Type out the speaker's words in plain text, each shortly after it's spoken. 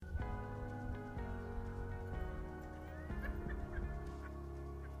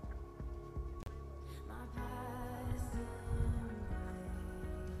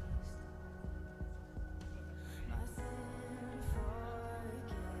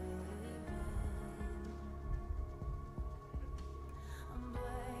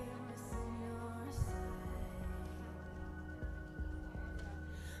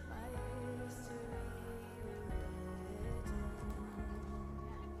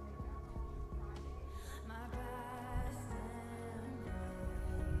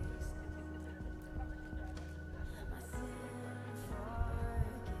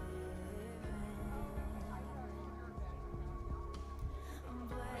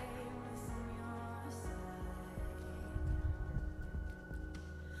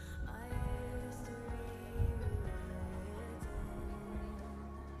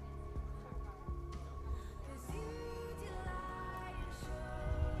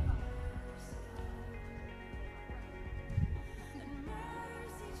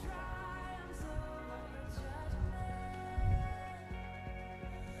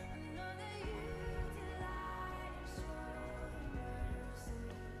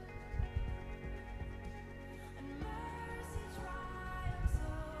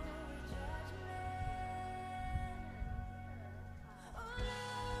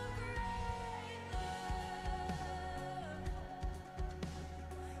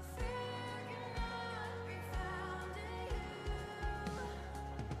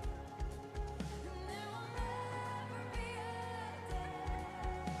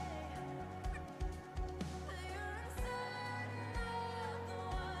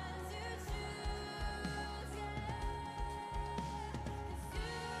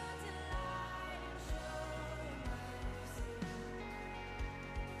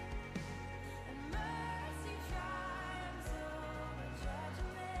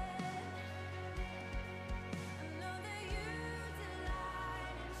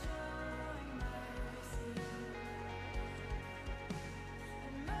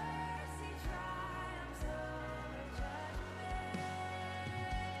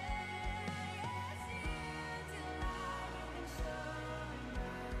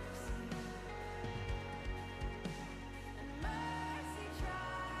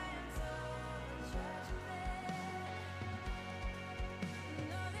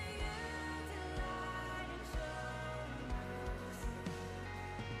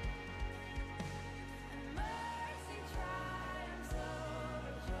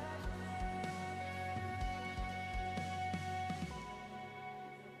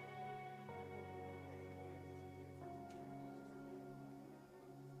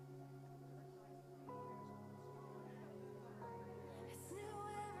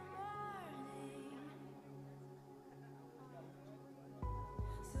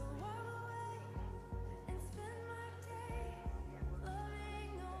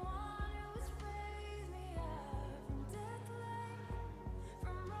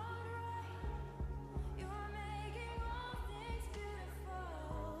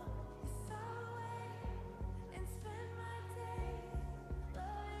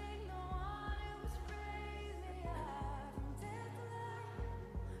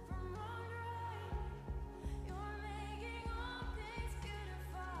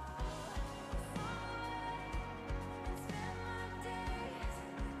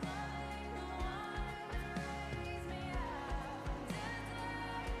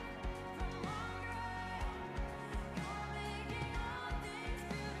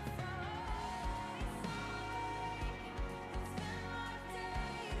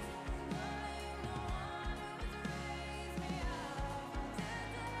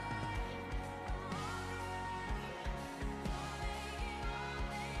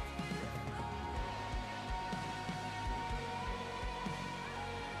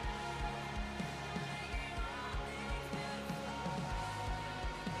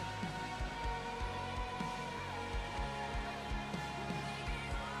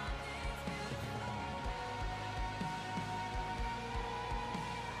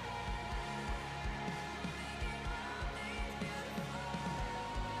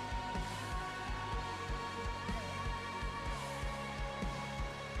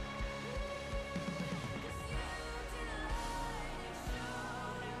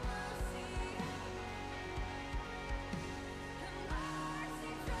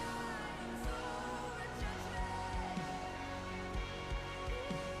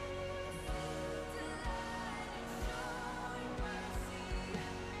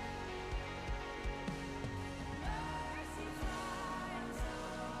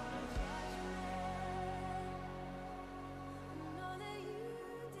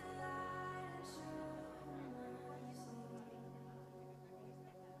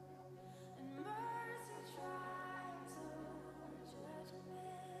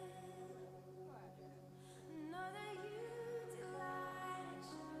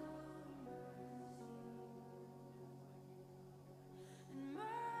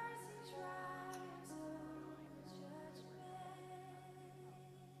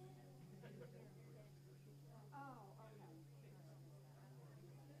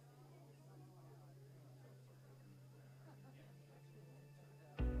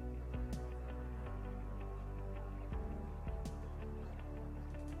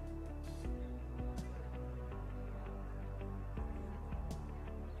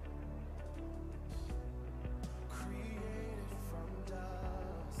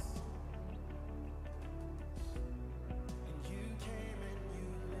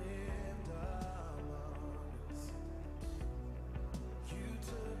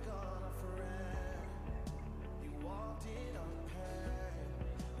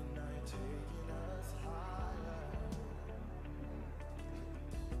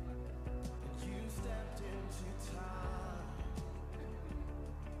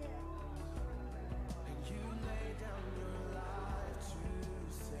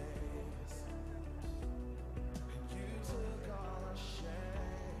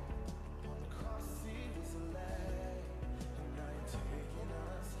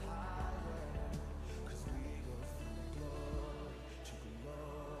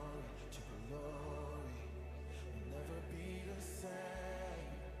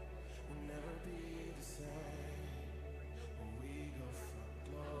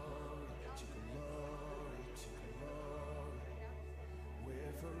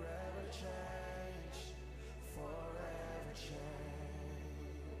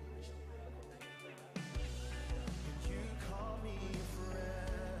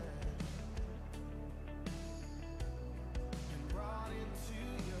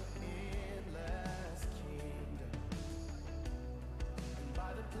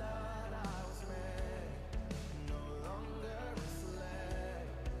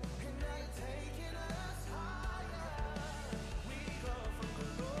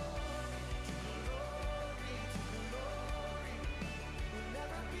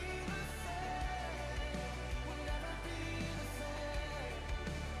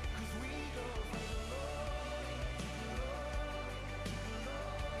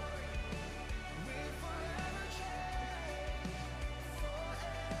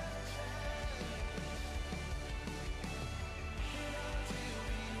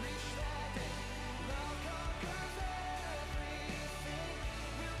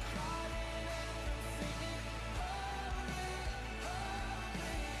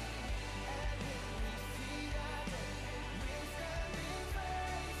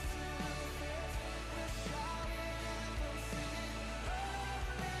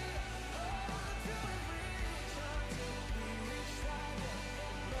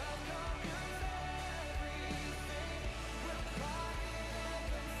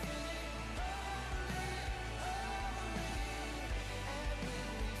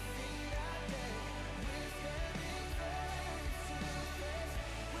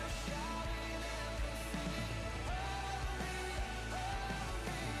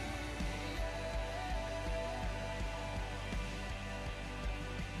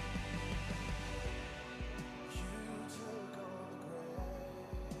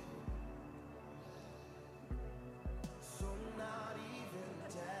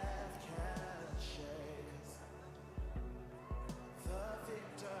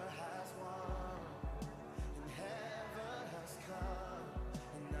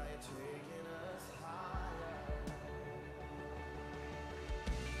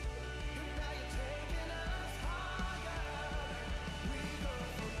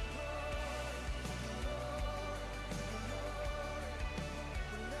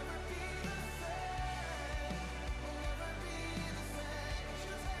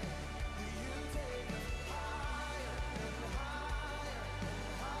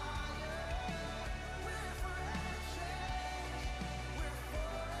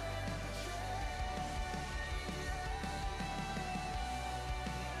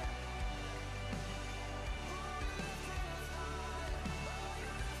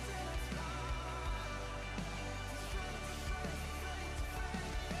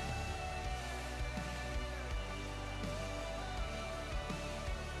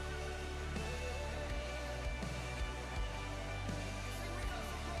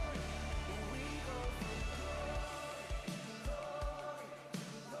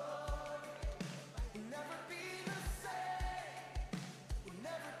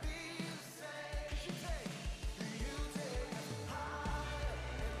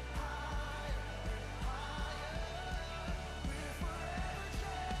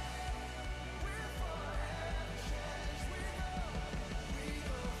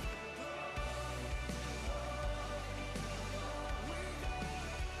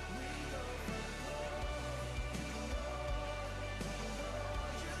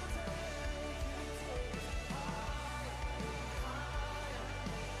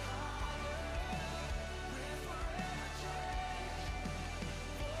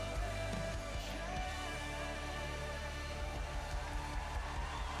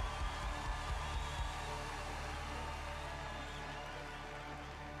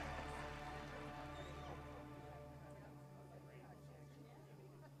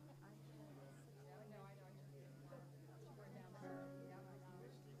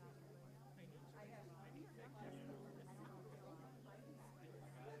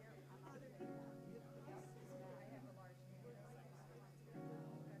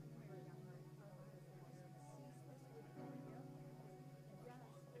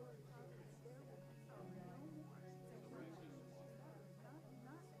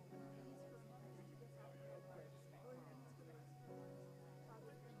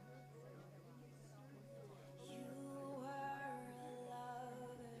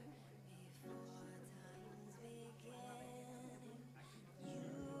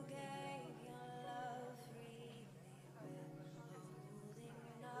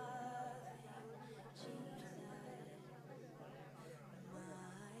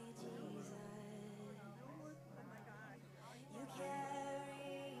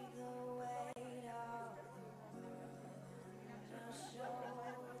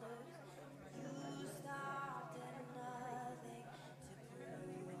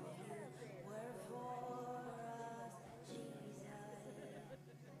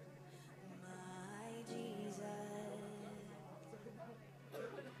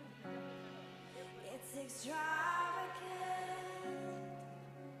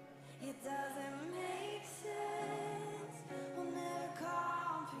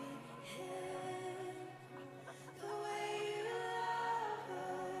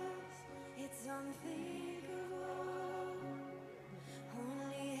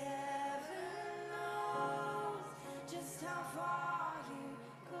how far you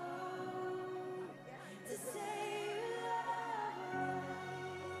go to say you love us,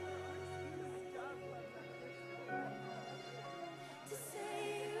 to say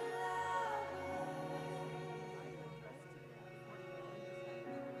you love us.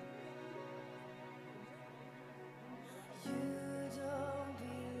 You don't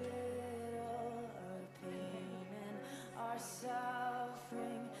belittle our pain and our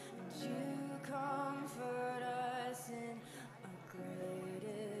suffering, and you comfort us in our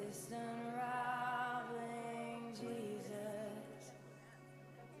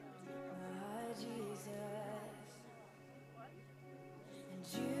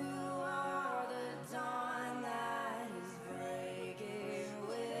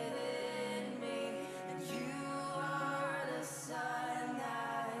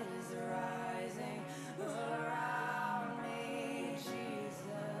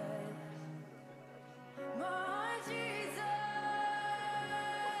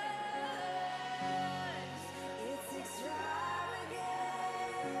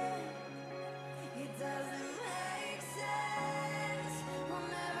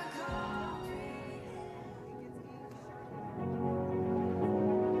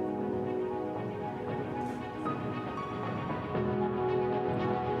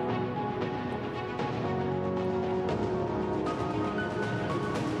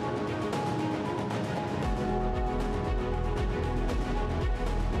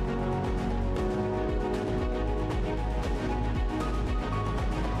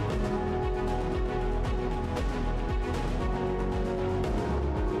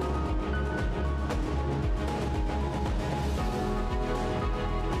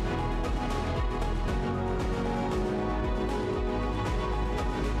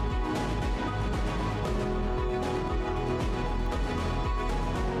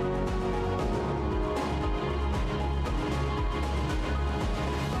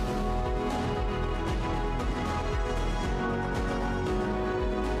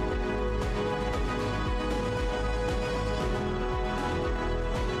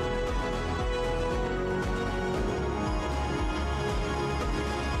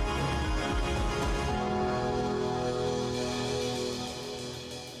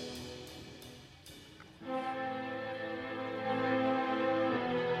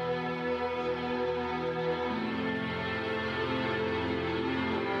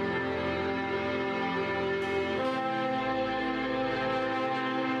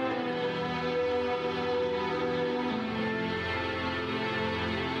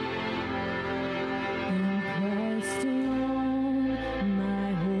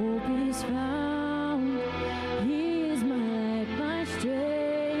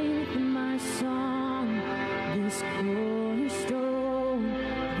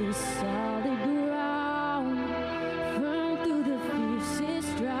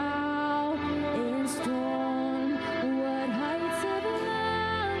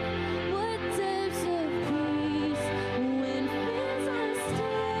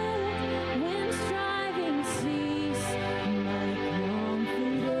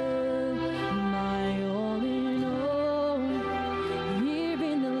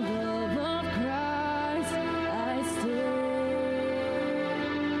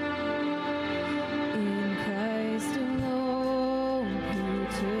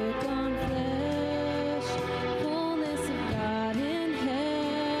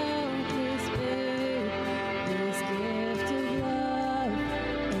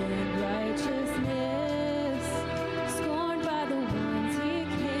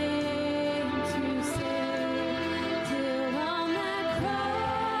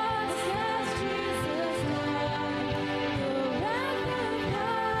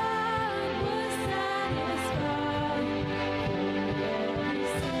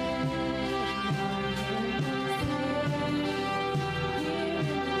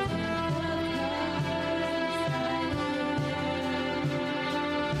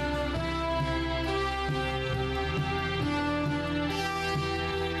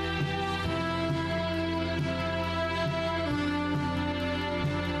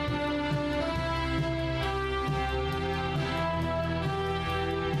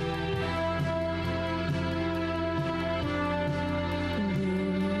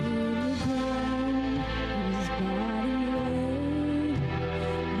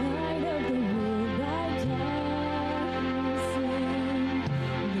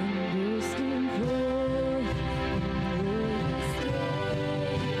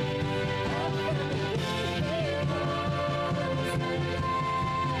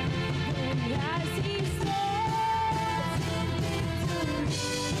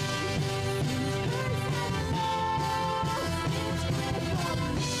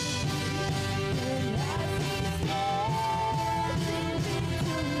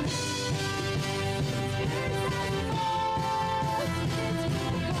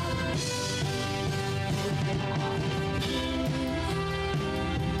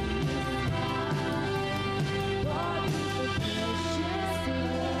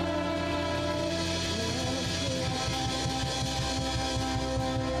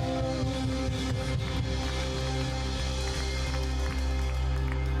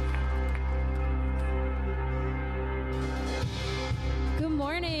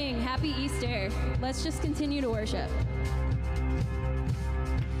morning. Happy Easter. Let's just continue to worship.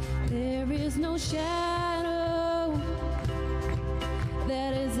 There is no shadow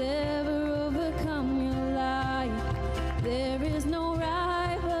that has ever overcome your life. There is no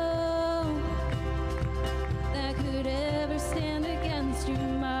rival that could ever stand against your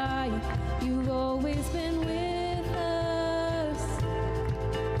might. You've always been with us.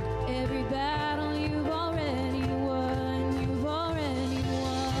 Every battle you've already won. You've already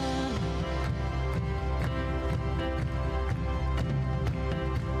won.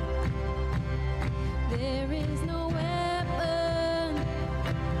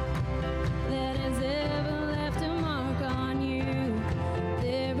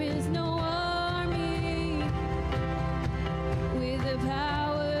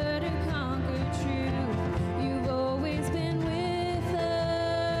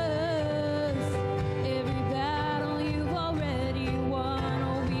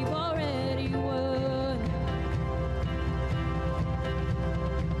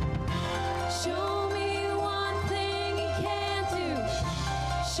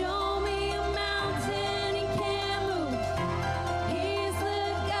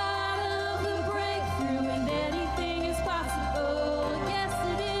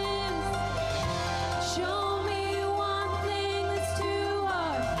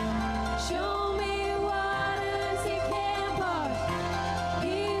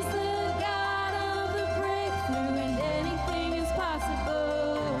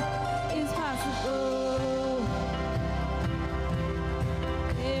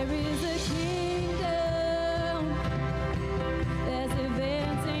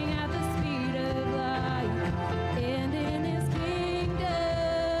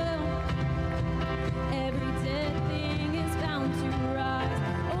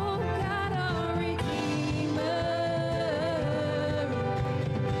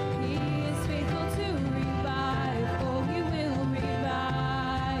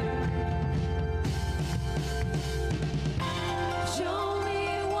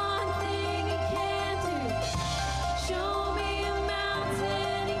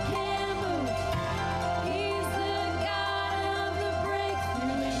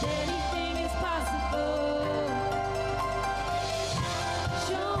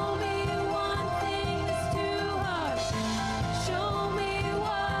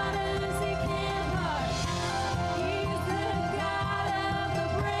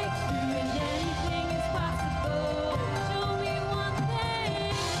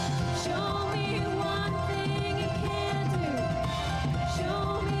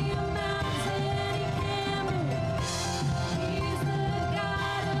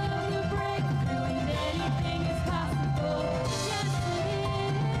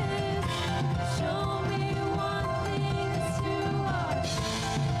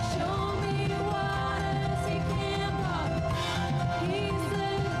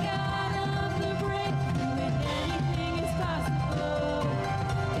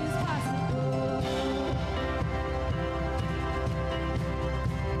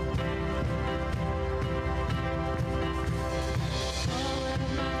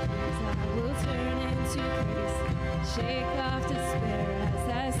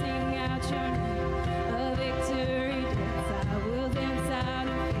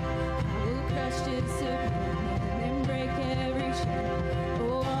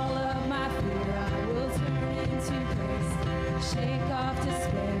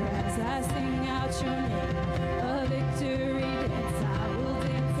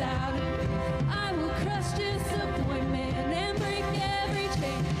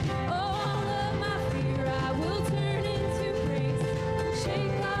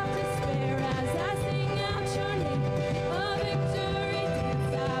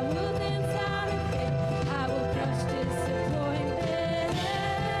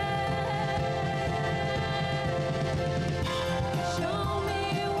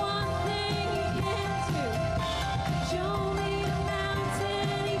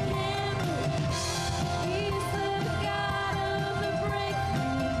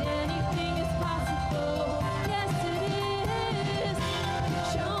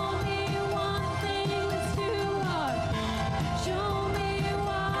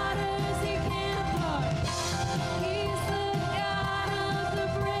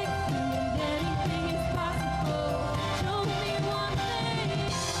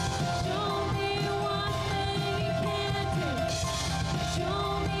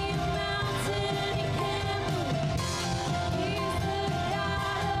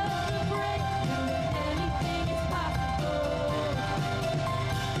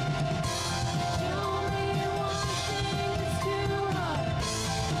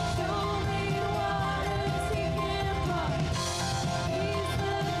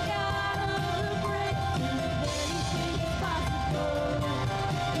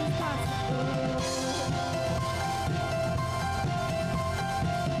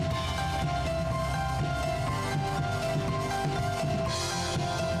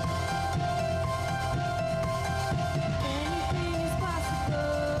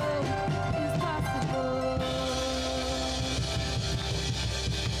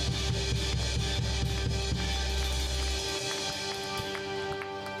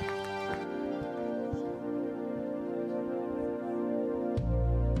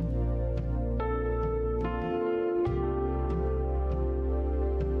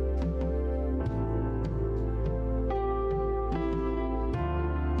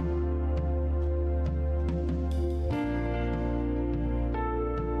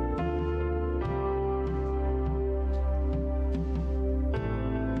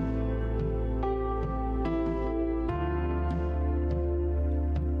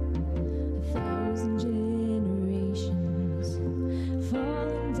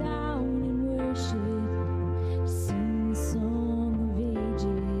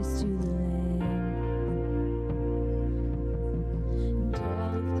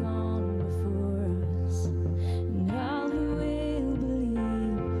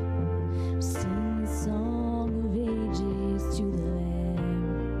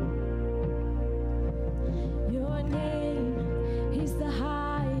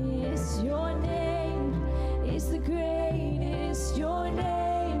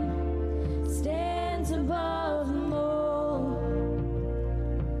 stands above them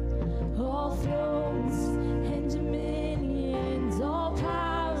all thrones and dominions, all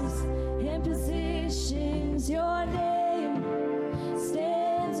powers and positions. Your name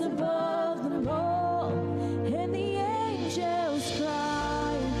stands above them all, and the angels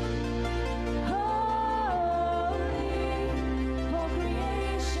cry, holy, all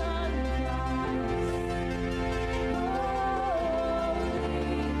creation cries, holy,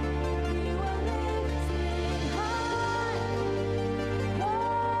 you are lifted high,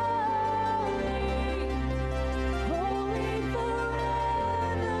 holy, holy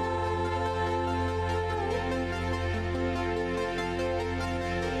forever.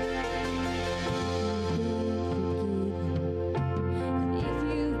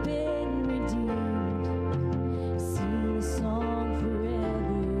 If you've been redeemed, sing a song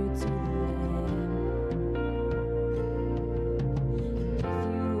forever to the Lamb. If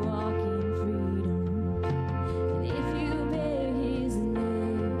you walk in freedom, and if you bear His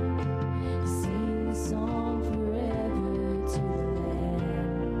name, sing a song forever to the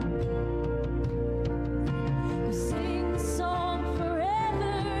Lamb. Sing a song forever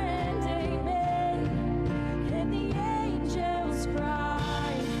and amen, and the angels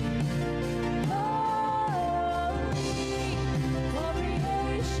cry, holy, all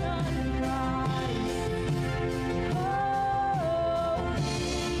creation cries, holy,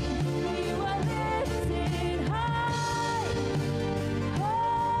 you are lifted high,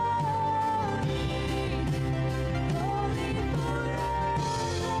 holy, holy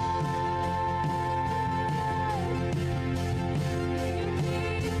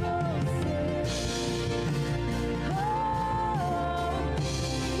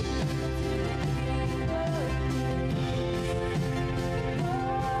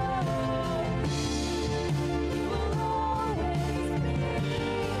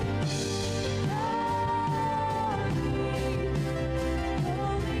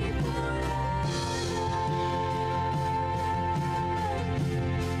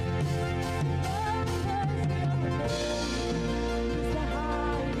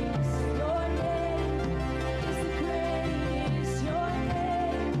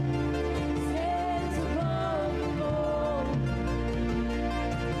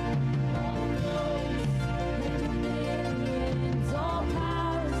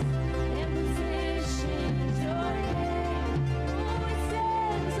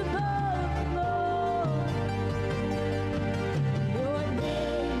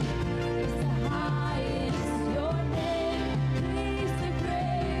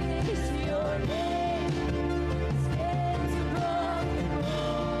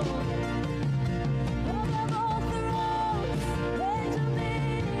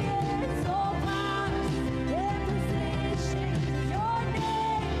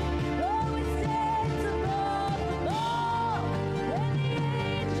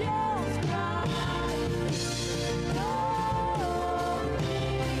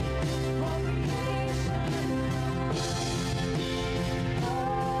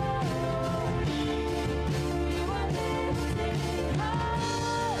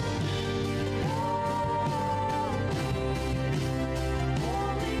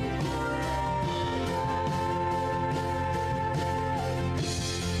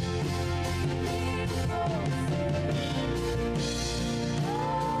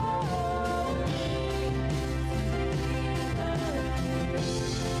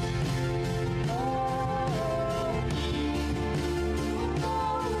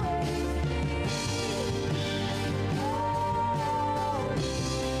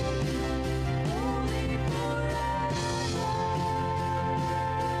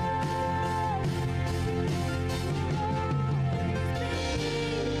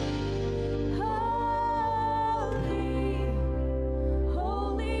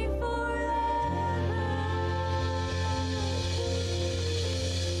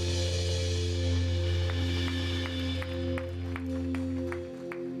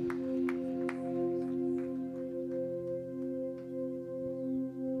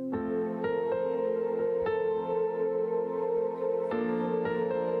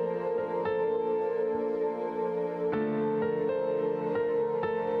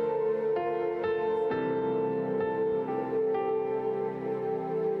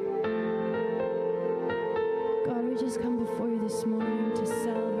just come before you this morning to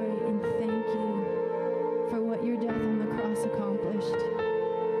celebrate and thank you for what your death on the cross accomplished,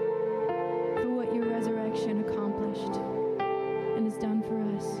 for what your resurrection accomplished and has done for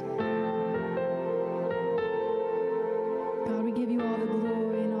us. God, we give you all the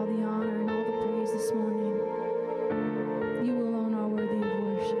glory and all the honor and all the praise this morning. You alone are worthy of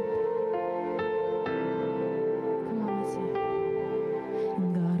worship.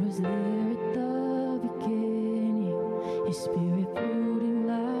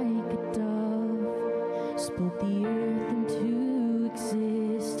 spoke the earth into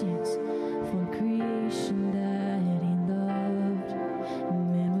existence, formed creation that he loved.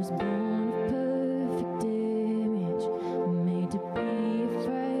 Man was born of perfect image, made to be a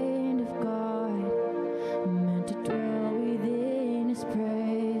friend of God, meant to dwell within his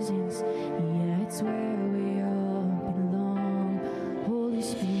presence. Yeah, it's where we all belong, Holy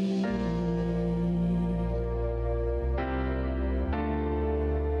Spirit.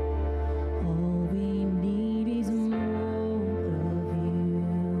 All we need is more of you.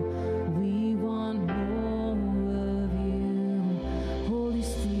 We want more of you, Holy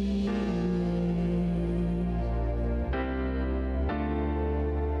Spirit.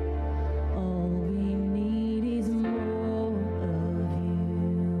 All we need is more of you.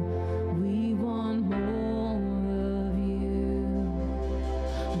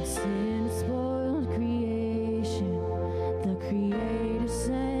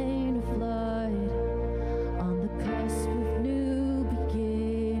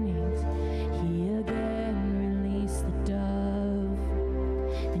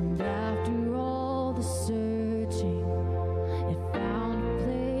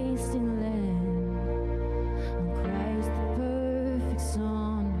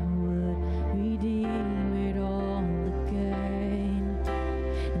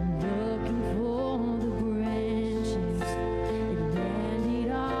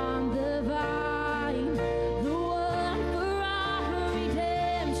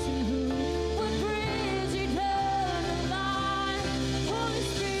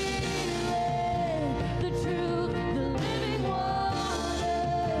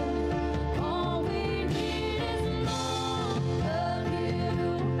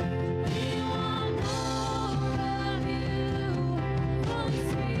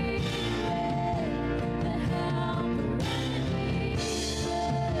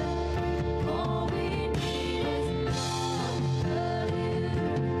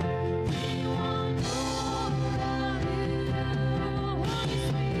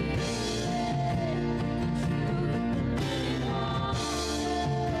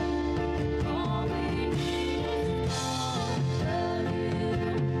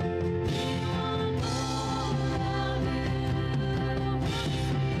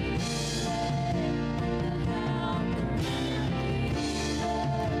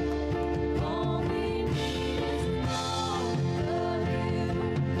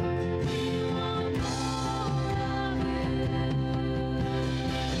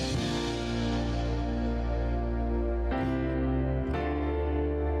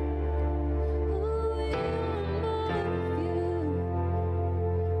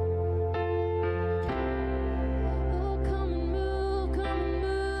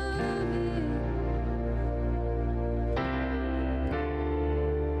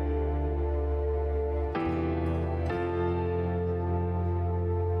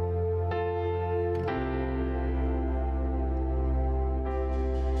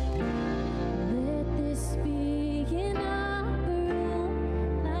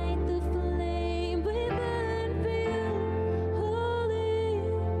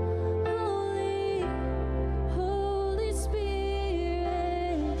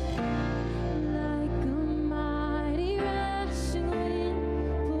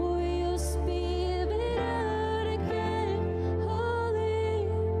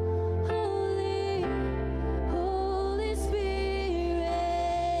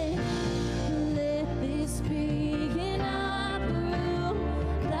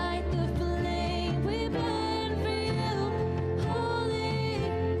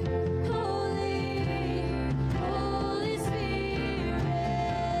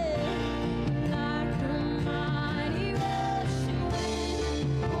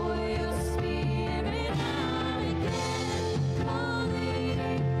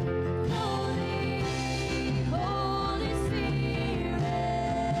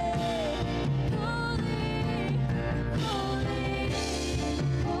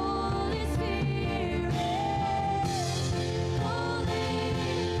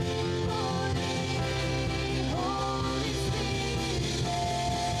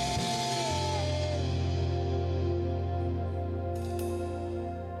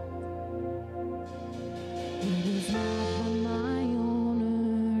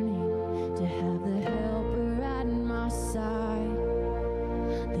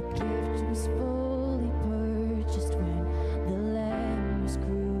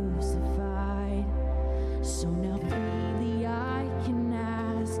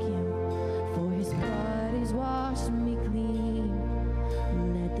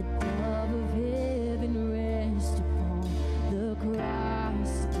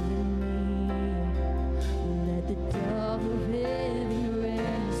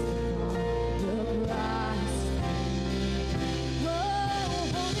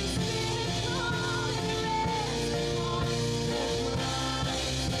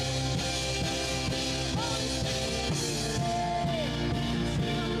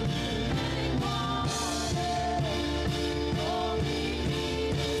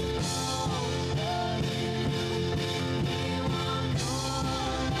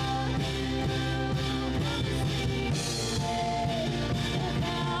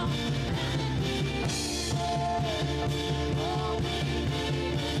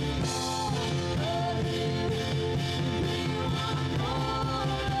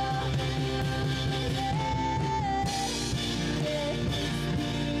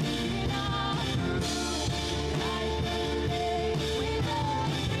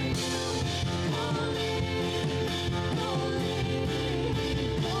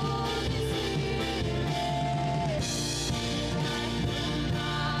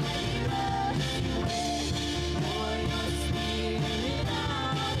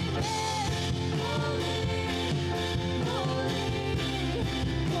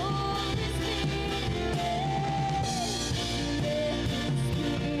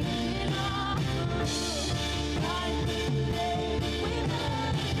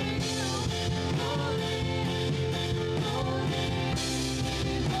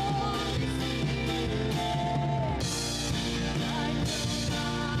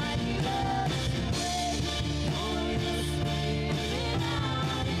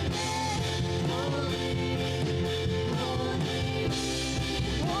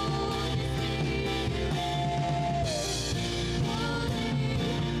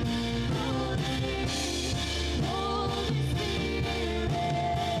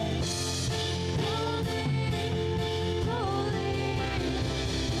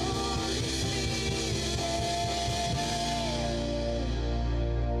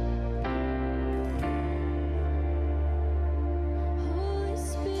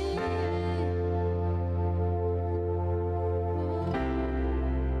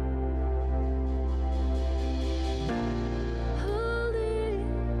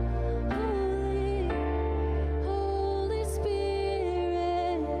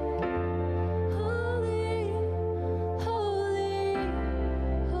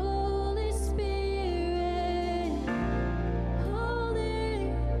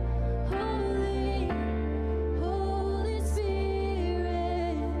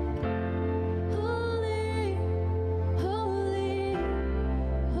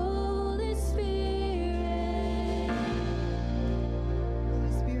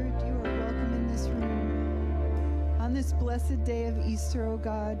 this blessed day of Easter, oh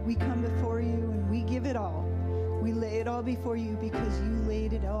God, we come before you and we give it all. We lay it all before you because you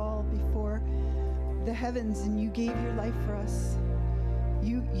laid it all before the heavens and you gave your life for us.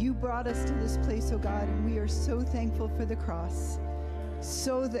 You brought us to this place, oh God, and we are so thankful for the cross.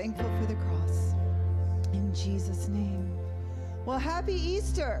 So thankful for the cross. In Jesus' name. Well, happy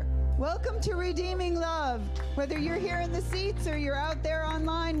Easter. Welcome to Redeeming Love. Whether you're here in the seats or you're out there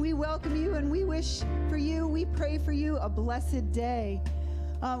online, we welcome you and we wish for you, we pray for you a blessed day.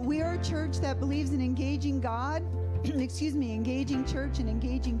 We are a church that believes in engaging God, engaging church and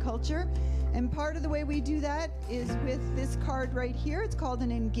engaging culture. And part of the way we do that is with this card right here. It's called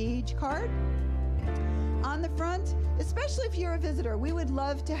an Engage card. On the front, especially if you're a visitor, we would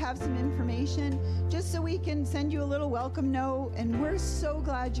love to have some information just so we can send you a little welcome note. And we're so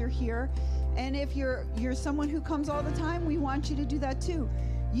glad you're here. And if you're someone who comes all the time, we want you to do that too.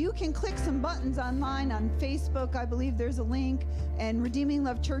 You can click some buttons online on Facebook. I believe there's a link, and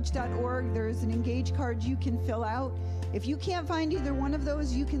redeeminglovechurch.org. There's an Engage card you can fill out. If you can't find either one of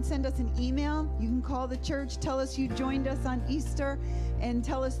those, you can send us an email. You can call the church, tell us you joined us on Easter, and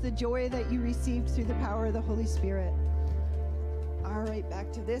tell us the joy that you received through the power of the Holy Spirit. All right,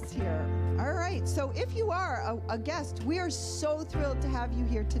 back to this here. All right, so if you are a guest, we are so thrilled to have you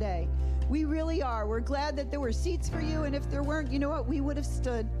here today. We really are. We're glad that there were seats for you, and if there weren't, you know what? We would have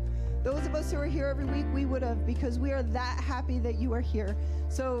stood. Those of us who are here every week, we would have, because we are that happy that you are here.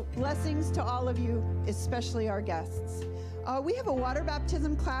 So blessings to all of you, especially our guests. We have a water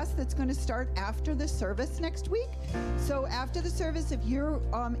baptism class that's going to start after the service next week. So after the service, if you're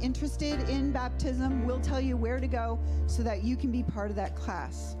interested in baptism, we'll tell you where to go so that you can be part of that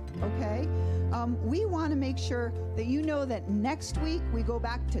class. Okay? We want to make sure that you know that next week we go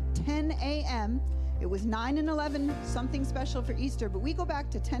back to 10 a.m. It was 9 and 11, something special for Easter, but we go back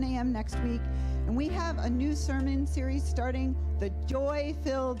to 10 a.m. next week, and we have a new sermon series starting, The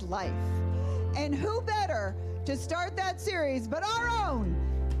Joy-Filled Life. And who better to start that series but our own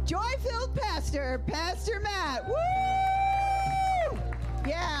joy-filled pastor, Pastor Matt. Woo!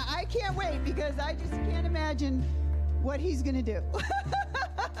 Yeah, I can't wait because I just can't imagine what he's going to do.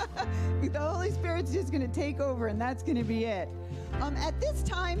 The Holy Spirit's just going to take over, and that's going to be it. At this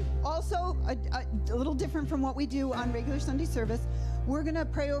time, also a little different from what we do on regular Sunday service, we're going to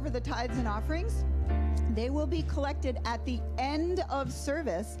pray over the tithes and offerings. They will be collected at the end of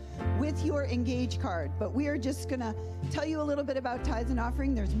service with your Engage card. But we are just going to tell you a little bit about tithes and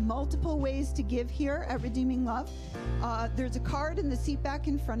offering. There's multiple ways to give here at Redeeming Love. There's a card in the seat back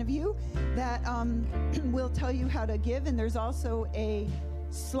in front of you that will tell you how to give. And there's also a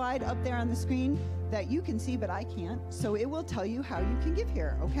slide up there on the screen that you can see, but I can't. So it will tell you how you can give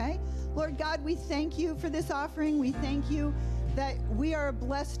here, okay? Lord God, we thank you for this offering. We thank you that we are a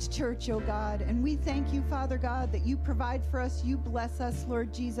blessed church, oh God. And we thank you, Father God, that you provide for us. You bless us,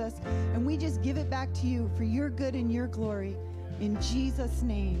 Lord Jesus. And we just give it back to you for your good and your glory. In Jesus'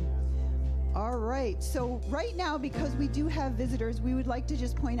 name. All right. So right now, because we do have visitors, we would like to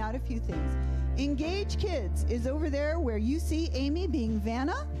just point out a few things. Engage Kids is over there where you see Amy being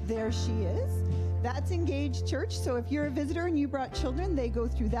Vanna. There she is. That's Engage Church. So if you're a visitor and you brought children, they go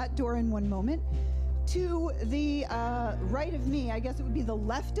through that door in one moment. To the right of me, I guess it would be the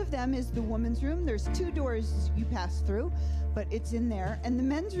left of them, is the women's room. There's two doors you pass through, but it's in there. And the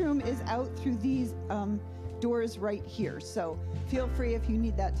men's room is out through these doors right here. So feel free, if you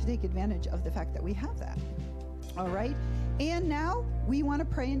need that, to take advantage of the fact that we have that. All right. And now we want to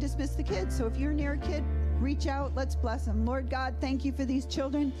pray and dismiss the kids. So if you're near a kid, reach out. Let's bless them. Lord God, thank you for these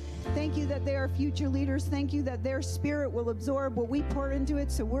children. Thank you that they are future leaders. Thank you that their spirit will absorb what we pour into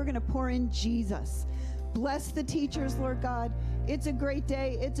it. So we're going to pour in Jesus. Bless the teachers, Lord God. It's a great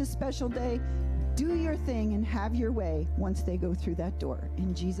day. It's a special day. Do your thing and have your way once they go through that door.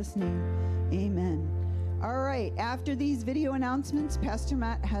 In Jesus' name, amen. All right, after these video announcements, Pastor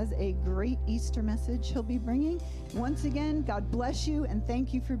Matt has a great Easter message he'll be bringing. Once again, God bless you and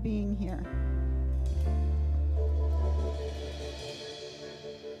thank you for being here.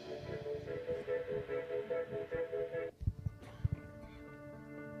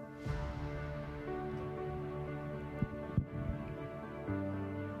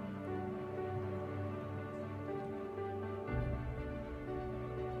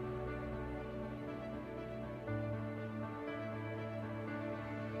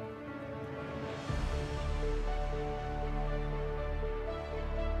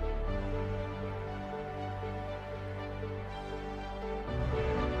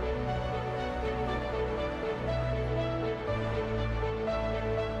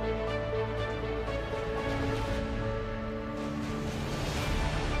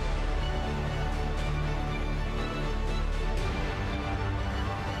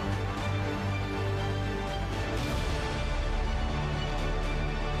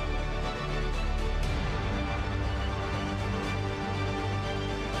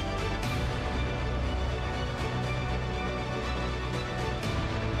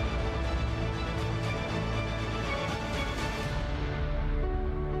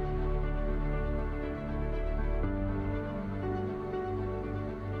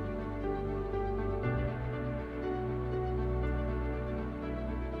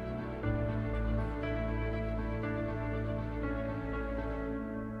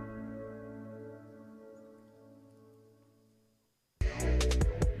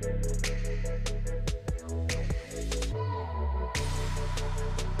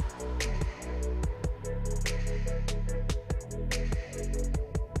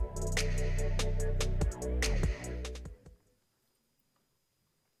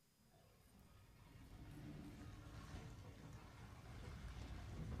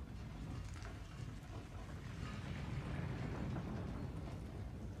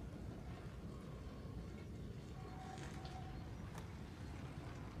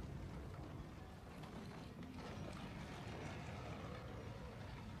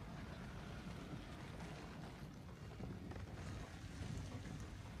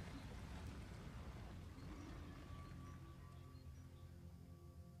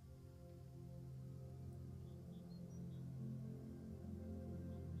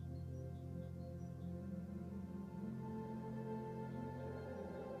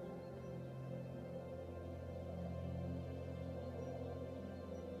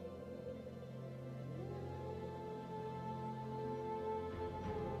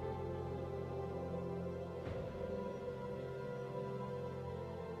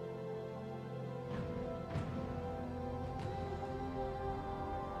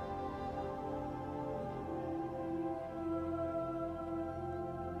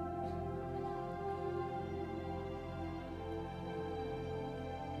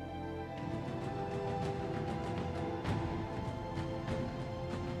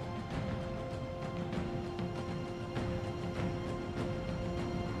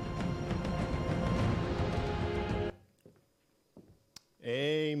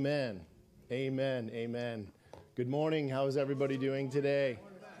 Amen. Amen. Amen. Good morning. How is everybody doing today?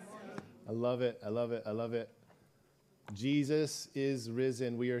 I love it. I love it. I love it. Jesus is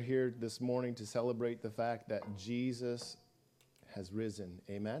risen. We are here this morning to celebrate the fact that Jesus has risen.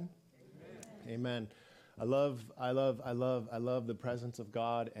 Amen. Amen. I love the presence of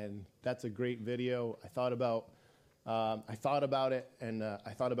God, and that's a great video. I thought about it, and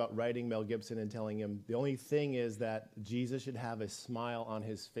I thought about writing Mel Gibson and telling him the only thing is that Jesus should have a smile on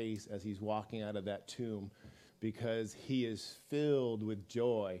his face as he's walking out of that tomb, because he is filled with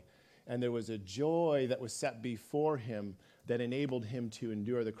joy, and there was a joy that was set before him that enabled him to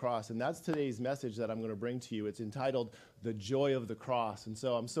endure the cross. And that's today's message that I'm going to bring to you. It's entitled The Joy of the Cross. And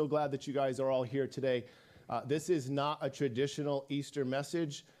so I'm so glad that you guys are all here today. This is not a traditional Easter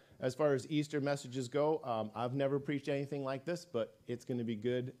message. As far as Easter messages go, I've never preached anything like this, but it's going to be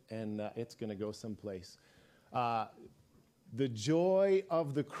good, and it's going to go someplace. The joy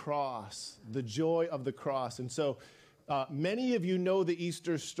of the cross, the joy of the cross. And so many of you know the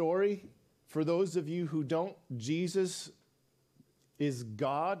Easter story. For those of you who don't, Jesus is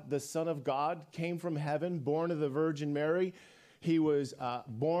God, the Son of God, came from heaven, born of the Virgin Mary. He was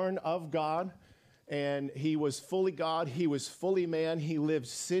born of God. And he was fully God, he was fully man, he lived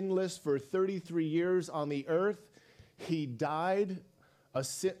sinless for 33 years on the earth. He died a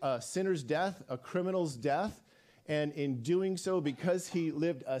sinner's death, a criminal's death, and in doing so, because he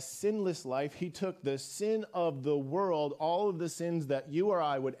lived a sinless life, he took the sin of the world, all of the sins that you or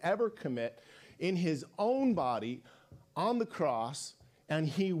I would ever commit, in his own body on the cross, and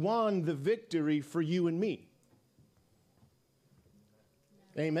he won the victory for you and me.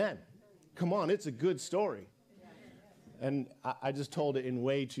 Amen. Come on, it's a good story. And I just told it in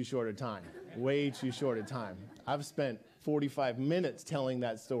way too short a time. Way too short a time. I've spent 45 minutes telling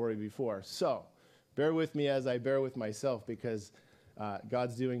that story before. So bear with me as I bear with myself, because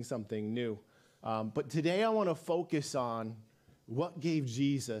God's doing something new. But today I want to focus on what gave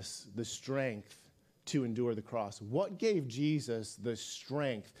Jesus the strength to endure the cross. What gave Jesus the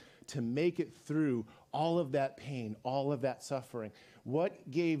strength to make it through all of that pain, all of that suffering? What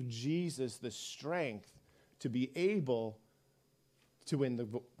gave Jesus the strength to be able to win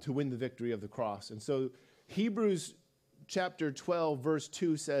the victory of the cross? And so Hebrews chapter 12, verse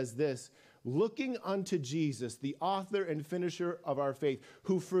 2 says this: looking unto Jesus, the author and finisher of our faith,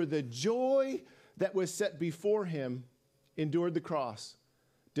 who for the joy that was set before him endured the cross,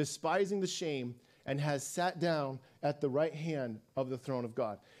 despising the shame, and has sat down at the right hand of the throne of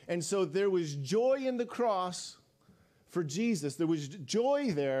God. And so there was joy in the cross for Jesus. There was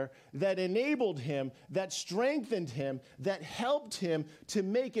joy there that enabled him, that strengthened him, that helped him to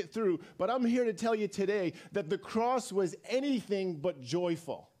make it through. But I'm here to tell you today that the cross was anything but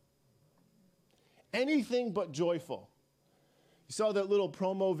joyful. Anything but joyful. You saw that little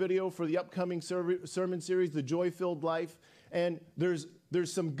promo video for the upcoming sermon series, The Joy-Filled Life. And there's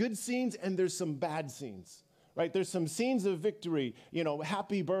some good scenes and there's some bad scenes, right? There's some scenes of victory,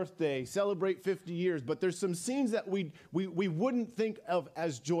 happy birthday, celebrate 50 years, but there's some scenes that we wouldn't think of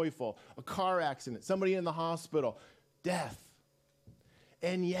as joyful. A car accident, somebody in the hospital, death.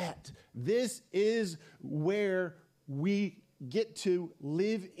 And yet, this is where we get to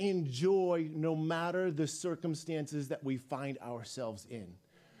live in joy no matter the circumstances that we find ourselves in.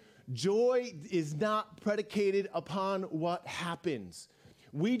 Joy is not predicated upon what happens.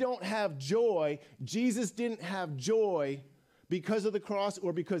 We don't have joy. Jesus didn't have joy because of the cross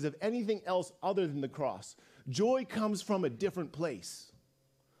or because of anything else other than the cross. Joy comes from a different place.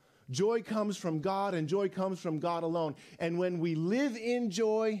 Joy comes from God, and joy comes from God alone. And when we live in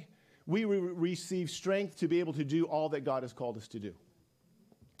joy, we receive strength to be able to do all that God has called us to do.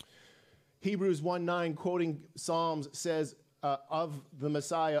 Hebrews 1:9, quoting Psalms, says, of the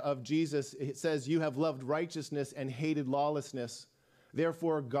Messiah, of Jesus, it says, you have loved righteousness and hated lawlessness.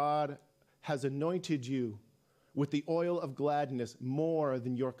 Therefore, God has anointed you with the oil of gladness more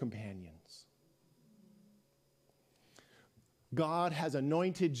than your companions. God has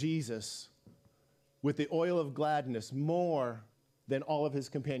anointed Jesus with the oil of gladness more than all of his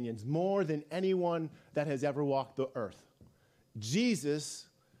companions, more than anyone that has ever walked the earth. Jesus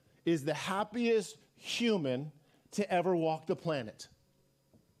is the happiest human to ever walk the planet.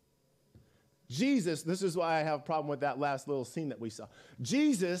 Jesus, this is why I have a problem with that last little scene that we saw.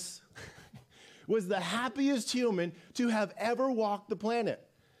 Jesus was the happiest human to have ever walked the planet.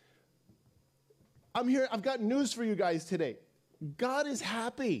 I'm here, I've got news for you guys today. God is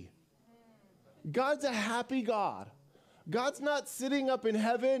happy. God's a happy God. God's not sitting up in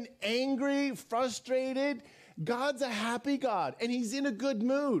heaven angry, frustrated. God's a happy God, and he's in a good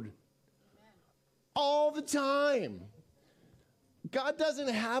mood. All the time. God doesn't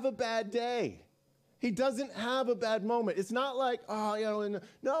have a bad day. He doesn't have a bad moment. It's not like,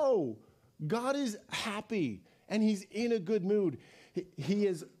 no. God is happy and he's in a good mood.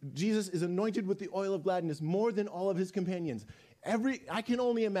 Jesus is anointed with the oil of gladness more than all of his companions. I can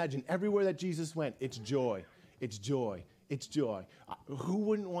only imagine everywhere that Jesus went, it's joy. It's joy. It's joy. Who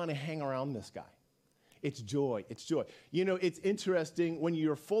wouldn't want to hang around this guy? It's joy. It's joy. You know, it's interesting. When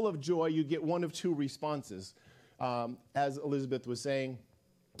you're full of joy, you get one of two responses. As Elizabeth was saying,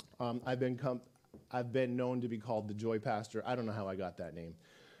 I've been known to be called the Joy Pastor. I don't know how I got that name.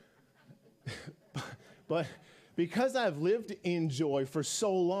 But because I've lived in joy for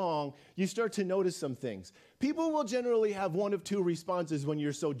so long, you start to notice some things. People will generally have one of two responses when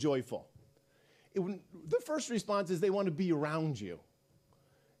you're so joyful. The first response is they want to be around you.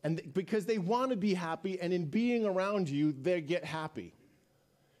 And because they want to be happy, and in being around you, they get happy.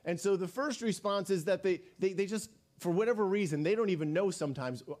 And so the first response is that they just, for whatever reason, they don't even know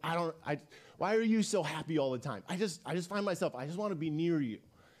sometimes, why are you so happy all the time? I just find myself, I just want to be near you.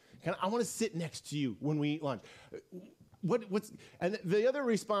 I want to sit next to you when we eat lunch. And the other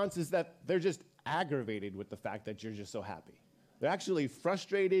response is that they're just aggravated with the fact that you're just so happy. They're actually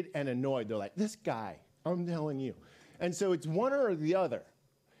frustrated and annoyed. They're like, this guy, I'm telling you. And so it's one or the other.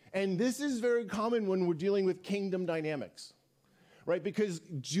 And this is very common when we're dealing with kingdom dynamics, right? Because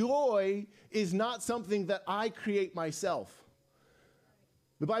joy is not something that I create myself.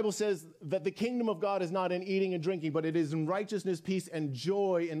 The Bible says that the kingdom of God is not in eating and drinking, but it is in righteousness, peace, and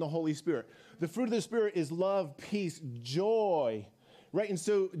joy in the Holy Spirit. The fruit of the Spirit is love, peace, joy, right? And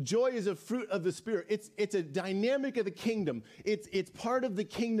so joy is a fruit of the Spirit. It's a dynamic of the kingdom. It's part of the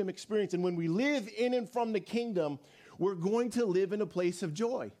kingdom experience. And when we live in and from the kingdom, we're going to live in a place of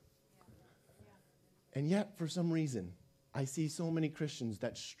joy. And yet, for some reason, I see so many Christians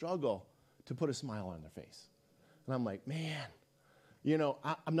that struggle to put a smile on their face. And I'm like, man, you know,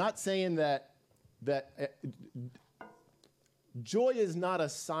 I'm not saying that joy is not a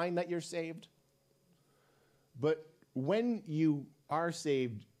sign that you're saved, but when you are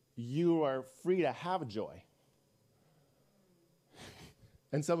saved, you are free to have joy.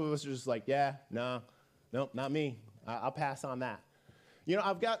 And some of us are just like, yeah, no, not me. I'll pass on that. You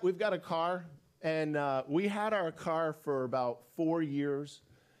know, we've got a car, and we had our car for about 4 years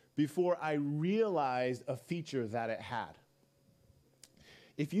before I realized a feature that it had.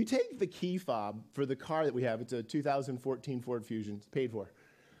 If you take the key fob for the car that we have, it's a 2014 Ford Fusion, it's paid for,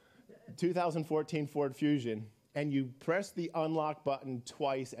 2014 Ford Fusion, and you press the unlock button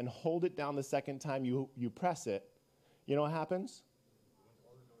twice and hold it down the second time you press it, you know what happens?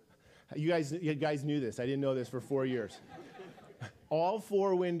 You guys knew this. I didn't know this for 4 years. All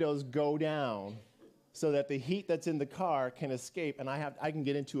 4 windows go down so that the heat that's in the car can escape, and I can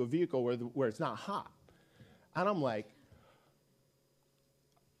get into a vehicle where it's not hot. And I'm like,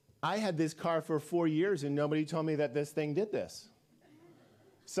 I had this car for 4 years, and nobody told me that this thing did this.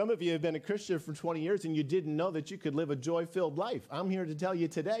 Some of you have been a Christian for 20 years, and you didn't know that you could live a joy-filled life. I'm here to tell you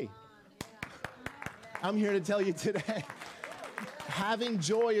today. I'm here to tell you today. Having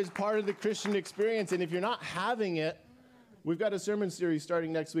joy is part of the Christian experience, and if you're not having it, we've got a sermon series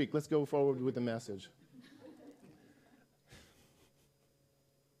starting next week. Let's go forward with the message.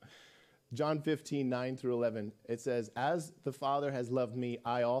 John 15, 9 through 11, it says, as the Father has loved me,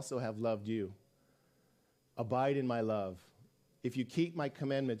 I also have loved you. Abide in my love. If you keep my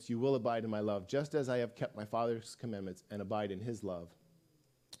commandments, you will abide in my love, just as I have kept my Father's commandments and abide in his love.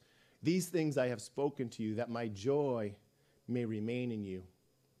 These things I have spoken to you, that my joy may remain in you,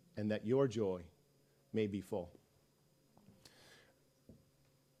 and that your joy may be full.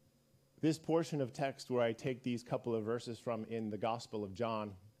 This portion of text where I take these couple of verses from in the Gospel of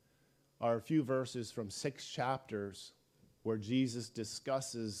John are a few verses from 6 chapters where Jesus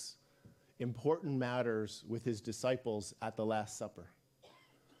discusses important matters with his disciples at the Last Supper.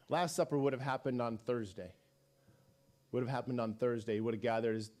 Last Supper would have happened on Thursday. He would have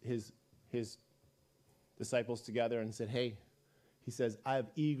gathered his disciples together and said, hey, he says, I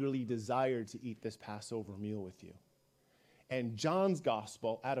have eagerly desired to eat this Passover meal with you. And John's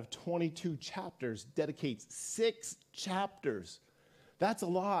gospel, out of 22 chapters, dedicates 6 chapters. That's a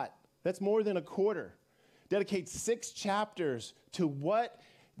lot. That's more than a quarter. Dedicates 6 chapters to what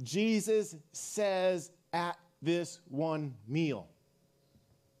Jesus says at this one meal.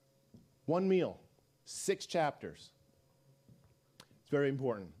 One meal, 6 chapters. It's very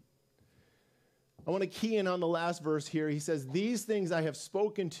important. I want to key in on the last verse here. He says, these things I have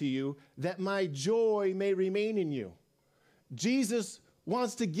spoken to you, that my joy may remain in you. Jesus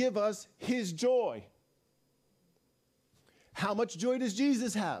wants to give us his joy. How much joy does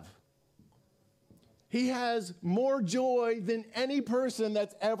Jesus have? He has more joy than any person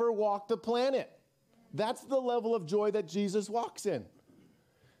that's ever walked the planet. That's the level of joy that Jesus walks in.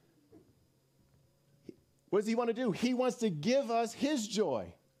 What does he want to do? He wants to give us his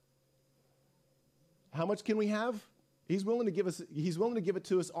joy. How much can we have? He's willing to give it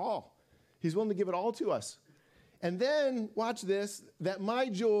to us all. He's willing to give it all to us. And then, watch this, that my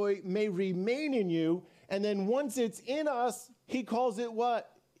joy may remain in you. And then once it's in us, he calls it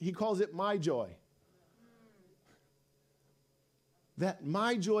what? He calls it my joy. That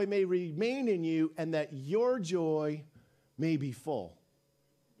my joy may remain in you and that your joy may be full.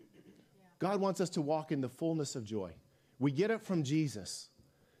 God wants us to walk in the fullness of joy. We get it from Jesus.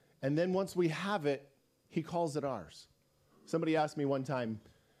 And then once we have it, he calls it ours. Somebody asked me one time,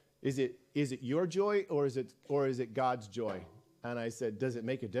 is it your joy or is it God's joy? And I said, does it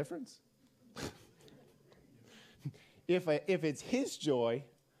make a difference? If it's his joy,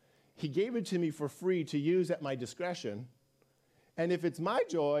 he gave it to me for free to use at my discretion. And if it's my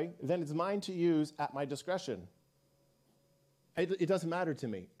joy, then it's mine to use at my discretion. It doesn't matter to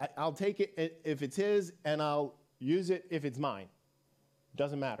me. I'll take it if it's his, and I'll use it if it's mine.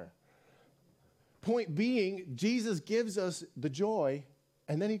 Doesn't matter. Point being, Jesus gives us the joy,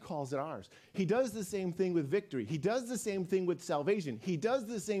 and then he calls it ours. He does the same thing with victory. He does the same thing with salvation. He does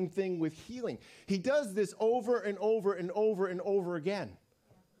the same thing with healing. He does this over and over and over and over again.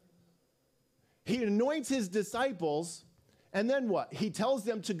 He anoints his disciples, and then what? He tells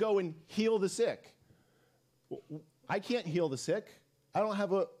them to go and heal the sick. I can't heal the sick. I don't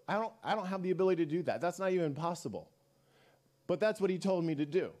have the ability to do that. That's not even possible. But that's what he told me to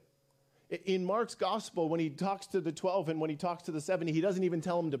do. In Mark's gospel, when he talks to the 12 and when he talks to the 70, he doesn't even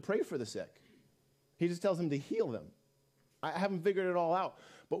tell them to pray for the sick. He just tells them to heal them. I haven't figured it all out.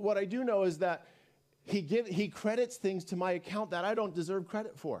 But what I do know is that he credits things to my account that I don't deserve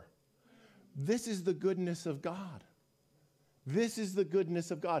credit for. This is the goodness of God. This is the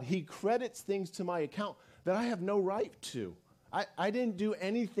goodness of God. He credits things to my account that I have no right to. I didn't do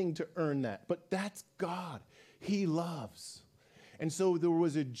anything to earn that, but that's God. He loves. And so there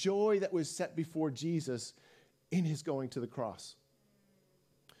was a joy that was set before Jesus in his going to the cross.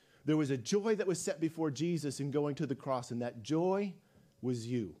 There was a joy that was set before Jesus in going to the cross, and that joy was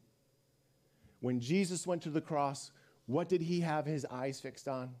you. When Jesus went to the cross, what did he have his eyes fixed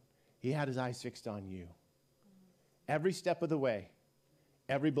on? He had his eyes fixed on you. Every step of the way,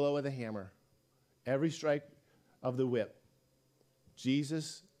 every blow of the hammer, every strike of the whip,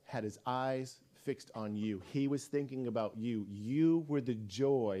 Jesus had his eyes fixed on you. He was thinking about you. You were the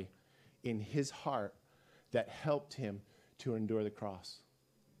joy in his heart that helped him to endure the cross.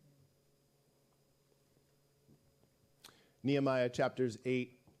 Nehemiah chapter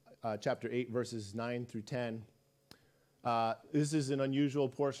 8, verses 9 through 10. This is an unusual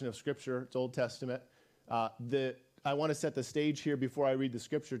portion of Scripture. It's Old Testament. I want to set the stage here before I read the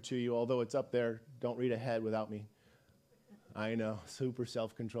Scripture to you, although it's up there. Don't read ahead without me. I know, super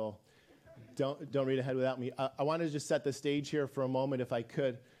self-control. Don't read ahead without me. I want to just set the stage here for a moment, if I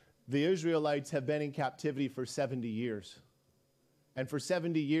could. The Israelites have been in captivity for 70 years. And for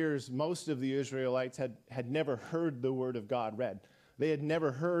 70 years, most of the Israelites had never heard the Word of God read. They had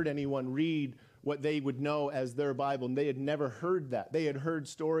never heard anyone read what they would know as their Bible, and they had never heard that. They had heard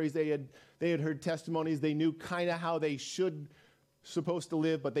stories, they had heard testimonies, they knew kind of how they supposed to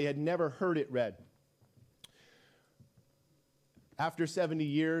live, but they had never heard it read. After 70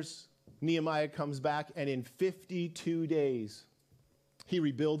 years, Nehemiah comes back, and in 52 days, he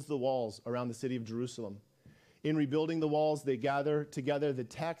rebuilds the walls around the city of Jerusalem. In rebuilding the walls, they gather together the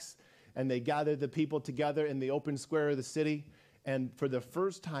texts, and they gather the people together in the open square of the city. And for the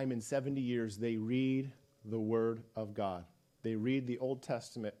first time in 70 years, they read the Word of God. They read the Old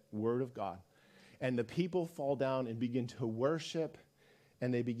Testament Word of God. And the people fall down and begin to worship,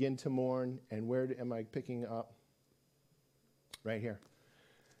 and they begin to mourn. And where am I picking up? Right here.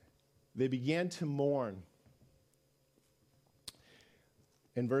 They began to mourn.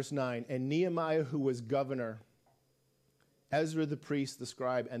 In verse 9, and Nehemiah, who was governor, Ezra the priest, the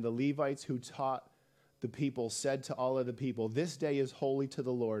scribe, and the Levites who taught the people said to all of the people, this day is holy to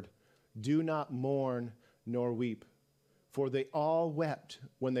the Lord. Do not mourn nor weep. For they all wept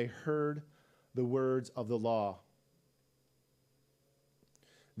when they heard the words of the law.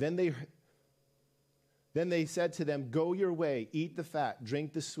 Then they said to them, go your way, eat the fat,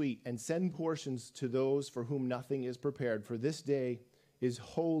 drink the sweet, and send portions to those for whom nothing is prepared. For this day is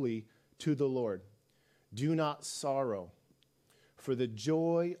holy to the Lord. Do not sorrow, for the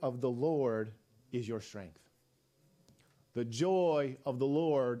joy of the Lord is your strength. The joy of the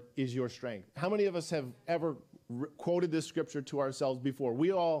Lord is your strength. How many of us have ever quoted this scripture to ourselves before?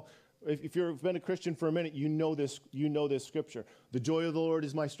 We all If you've been a Christian for a minute, you know this scripture. The joy of the Lord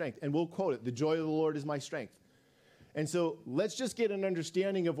is my strength. And we'll quote it. The joy of the Lord is my strength. And so let's just get an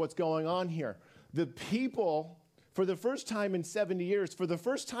understanding of what's going on here. The people, for the first time in 70 years, for the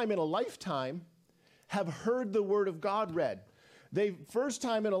first time in a lifetime, have heard the word of God read. First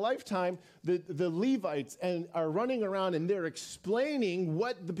time in a lifetime, the Levites are running around and they're explaining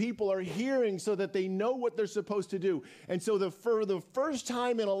what the people are hearing so that they know what they're supposed to do. And so for the first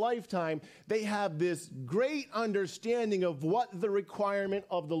time in a lifetime, they have this great understanding of what the requirement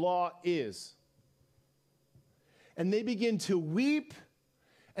of the law is. And they begin to weep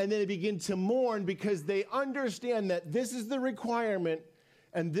and then they begin to mourn because they understand that this is the requirement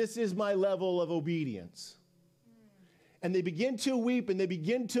and this is my level of obedience. And they begin to weep and they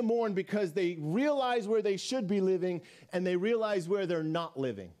begin to mourn because they realize where they should be living and they realize where they're not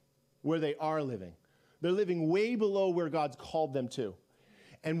living, where they are living. They're living way below where God's called them to.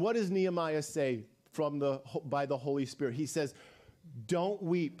 And what does Nehemiah say by the Holy Spirit? He says, don't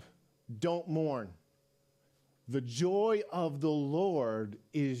weep, don't mourn. The joy of the Lord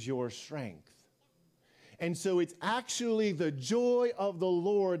is your strength. And so it's actually the joy of the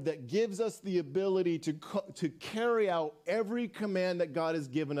Lord that gives us the ability to carry out every command that God has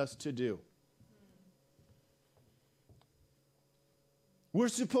given us to do. We're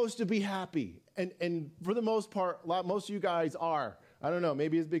supposed to be happy. And for the most part, most of you guys are. I don't know,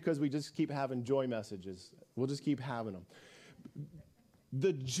 maybe it's because we just keep having joy messages. We'll just keep having them.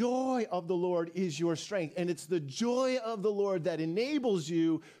 The joy of the Lord is your strength. And it's the joy of the Lord that enables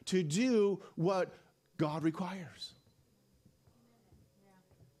you to do what God requires.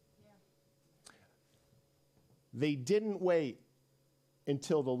 They didn't wait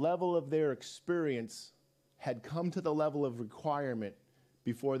until the level of their experience had come to the level of requirement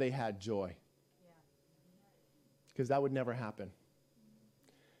before they had joy. Because that would never happen.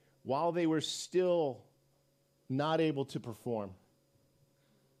 While they were still not able to perform,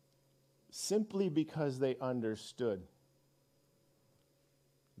 simply because they understood,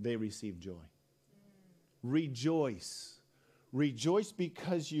 they received joy. Rejoice. Rejoice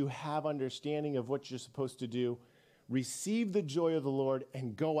because you have understanding of what you're supposed to do. Receive the joy of the Lord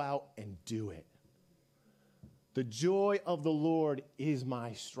and go out and do it. The joy of the Lord is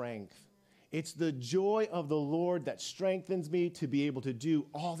my strength. It's the joy of the Lord that strengthens me to be able to do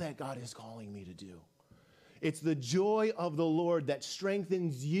all that God is calling me to do. It's the joy of the Lord that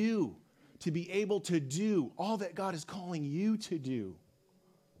strengthens you to be able to do all that God is calling you to do.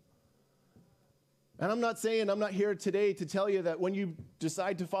 And I'm not here today to tell you that when you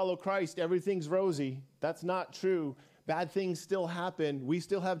decide to follow Christ, everything's rosy. That's not true. Bad things still happen. We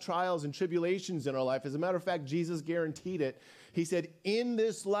still have trials and tribulations in our life. As a matter of fact, Jesus guaranteed it. He said, in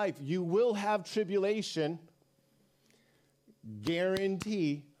this life, you will have tribulation.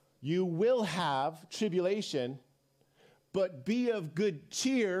 Guarantee you will have tribulation, but be of good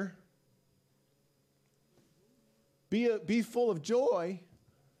cheer. Be full of joy,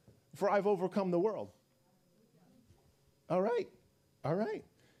 for I've overcome the world. All right. All right.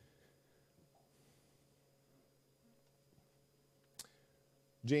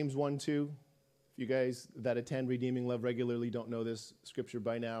 James 1:2. If you guys that attend Redeeming Love regularly don't know this scripture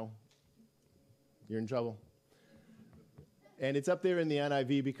by now, you're in trouble. And it's up there in the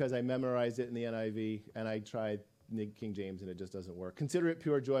NIV because I memorized it in the NIV, and I tried King James, and it just doesn't work. Consider it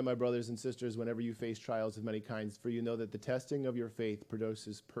pure joy, my brothers and sisters, whenever you face trials of many kinds, for you know that the testing of your faith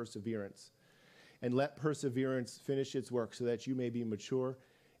produces perseverance. And let perseverance finish its work so that you may be mature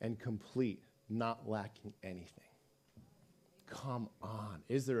and complete, not lacking anything. Come on.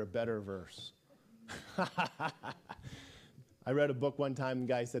 Is there a better verse? I read a book one time, and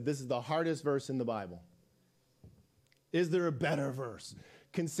the guy said, this is the hardest verse in the Bible. Is there a better verse?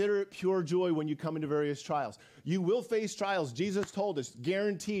 Consider it pure joy when you come into various trials. You will face trials. Jesus told us,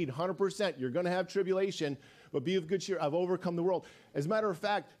 guaranteed, 100%, you're going to have tribulation, but be of good cheer. I've overcome the world. As a matter of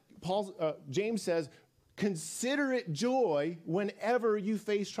fact, James says, consider it joy whenever you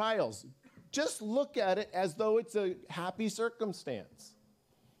face trials. Just look at it as though it's a happy circumstance.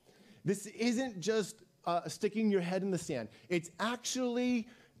 This isn't just sticking your head in the sand. It's actually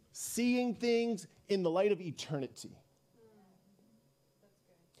seeing things in the light of eternity.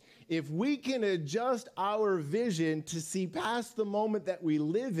 If we can adjust our vision to see past the moment that we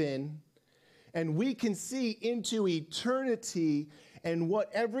live in, and we can see into eternity and what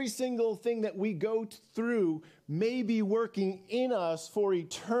every single thing that we go through may be working in us for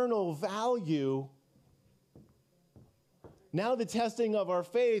eternal value, now the testing of our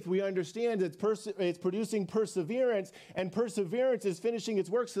faith, we understand it's producing perseverance, and perseverance is finishing its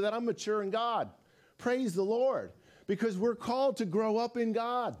work so that I'm mature in God. Praise the Lord, because we're called to grow up in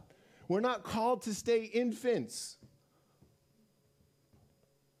God. We're not called to stay infants.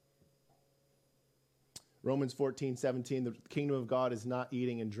 Romans 14:17, the kingdom of God is not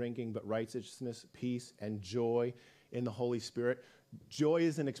eating and drinking, but righteousness, peace, and joy in the Holy Spirit. Joy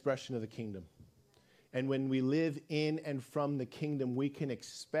is an expression of the kingdom. And when we live in and from the kingdom, we can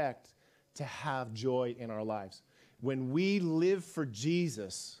expect to have joy in our lives. When we live for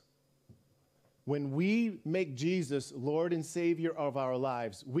Jesus, when we make Jesus Lord and Savior of our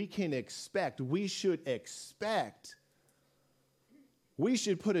lives, we should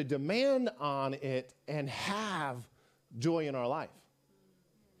put a demand on it and have joy in our life.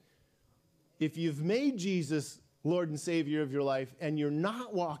 If you've made Jesus Lord and Savior of your life and you're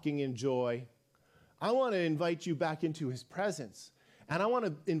not walking in joy, I want to invite you back into his presence. And I want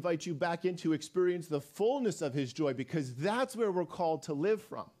to invite you back into experience the fullness of his joy, because that's where we're called to live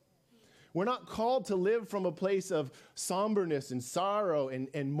from. We're not called to live from a place of somberness and sorrow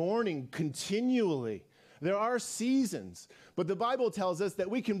and mourning continually. There are seasons, but the Bible tells us that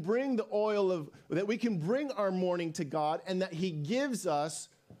we can bring that we can bring our mourning to God, and that he gives us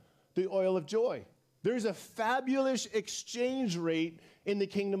the oil of joy. There's a fabulous exchange rate in the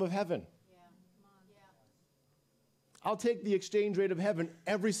kingdom of heaven. I'll take the exchange rate of heaven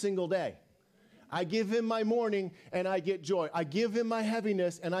every single day. I give him my mourning and I get joy. I give him my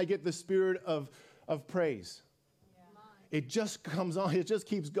heaviness and I get the spirit of praise. It just comes on. It just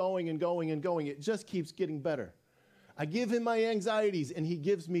keeps going and going and going. It just keeps getting better. I give him my anxieties and he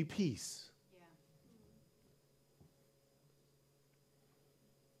gives me peace.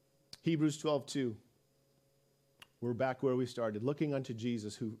 Hebrews 12:2. We're back where we started. Looking unto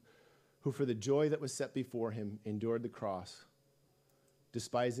Jesus, who for the joy that was set before him endured the cross,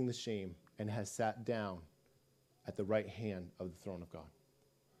 despising the shame, and has sat down at the right hand of the throne of God.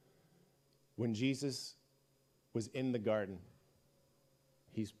 When Jesus was in the garden,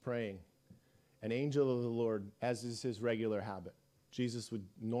 he's praying. An angel of the Lord, as is his regular habit, Jesus would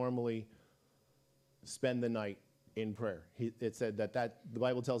normally spend the night in prayer. It said that the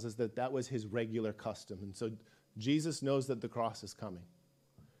Bible tells us that was his regular custom. And so Jesus knows that the cross is coming.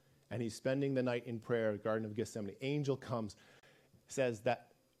 And he's spending the night in prayer, Garden of Gethsemane. Angel comes, says that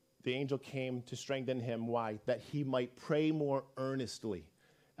the angel came to strengthen him. Why? That he might pray more earnestly.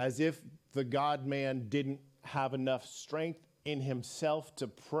 As if the God-man didn't have enough strength in himself to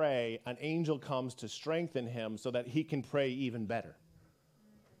pray, an angel comes to strengthen him so that he can pray even better.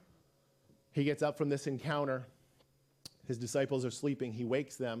 He gets up from this encounter. His disciples are sleeping. He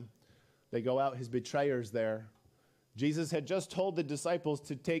wakes them. They go out. His betrayer's there. Jesus had just told the disciples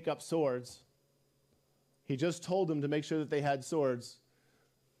to take up swords. He just told them to make sure that they had swords.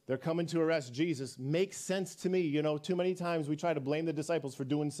 They're coming to arrest Jesus. Makes sense to me. You know, too many times we try to blame the disciples for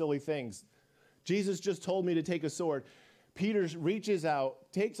doing silly things. Jesus just told me to take a sword. Peter reaches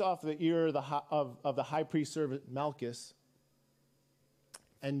out, takes off the ear of the high priest servant Malchus,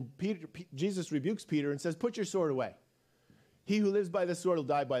 and Jesus rebukes Peter and says, "Put your sword away. He who lives by the sword will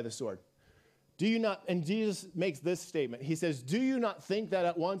die by the sword." Do you not, and Jesus makes this statement. He says, "Do you not think that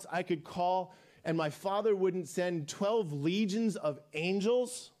at once I could call and my Father wouldn't send 12 legions of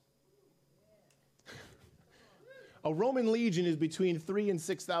angels?" A Roman legion is between 3,000 and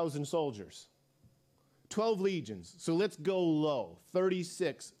 6,000 soldiers. 12 legions. So let's go low.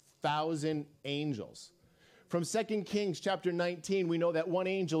 36,000 angels. From 2 Kings chapter 19, we know that one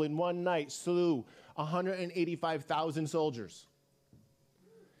angel in one night slew 185,000 soldiers.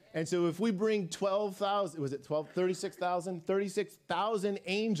 And so if we bring 12,000, was it 36,000? 36,000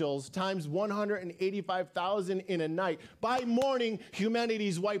 angels times 185,000 in a night. By morning,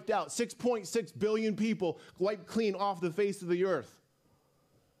 humanity's wiped out. 6.6 billion people wiped clean off the face of the earth.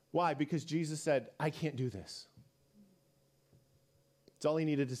 Why? Because Jesus said, "I can't do this." That's all he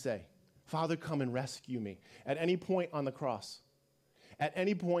needed to say. "Father, come and rescue me." At any point on the cross, at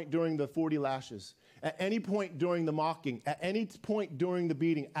any point during the 40 lashes, at any point during the mocking, at any point during the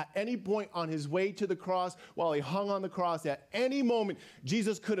beating, at any point on his way to the cross, while he hung on the cross, at any moment,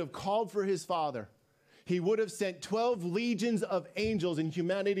 Jesus could have called for his Father. He would have sent 12 legions of angels, and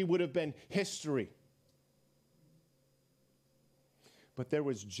humanity would have been history. But there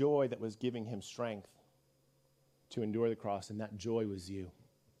was joy that was giving him strength to endure the cross, and that joy was you.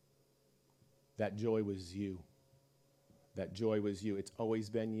 That joy was you. That joy was you. It's always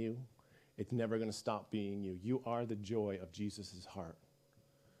been you. It's never going to stop being you. You are the joy of Jesus' heart.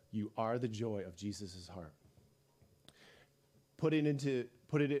 You are the joy of Jesus' heart. Put it into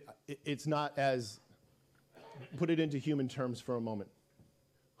human terms for a moment.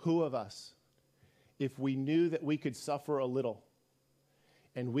 Who of us, if we knew that we could suffer a little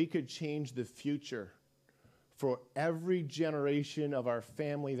and we could change the future for every generation of our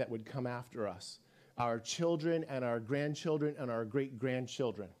family that would come after us, our children and our grandchildren and our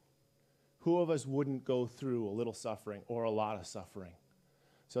great-grandchildren. Who of us wouldn't go through a little suffering or a lot of suffering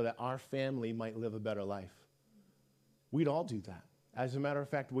so that our family might live a better life? We'd all do that. As a matter of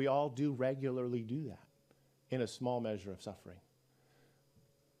fact, we all do regularly do that in a small measure of suffering.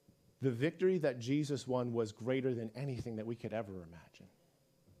 The victory that Jesus won was greater than anything that we could ever imagine.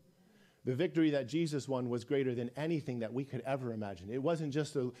 The victory that Jesus won was greater than anything that we could ever imagine. It wasn't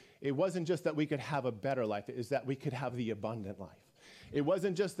just that we could have a better life. It is that we could have the abundant life. It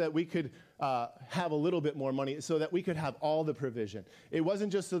wasn't just that we could have a little bit more money so that we could have all the provision. It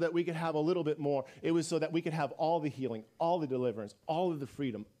wasn't just so that we could have a little bit more. It was so that we could have all the healing, all the deliverance, all of the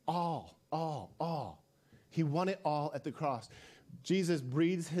freedom, all. He won it all at the cross. Jesus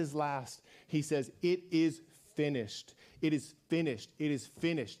breathes his last. He says, "It is finished. It is finished. It is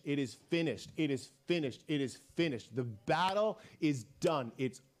finished. It is finished. It is finished. It is finished." The battle is done.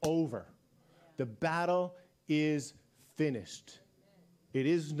 It's over. The battle is finished. It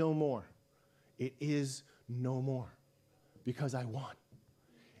is no more. It is no more because I won.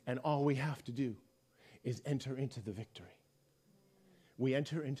 And all we have to do is enter into the victory. We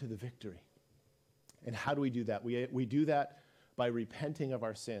enter into the victory. And how do we do that? We do that by repenting of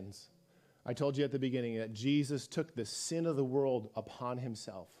our sins. I told you at the beginning that Jesus took the sin of the world upon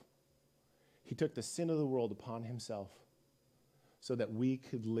himself. He took the sin of the world upon himself so that we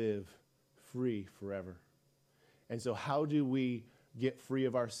could live free forever. And so how do we get free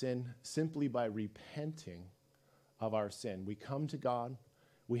of our sin? Simply by repenting of our sin. We come to God.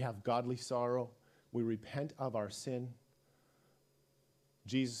 We have godly sorrow. We repent of our sin.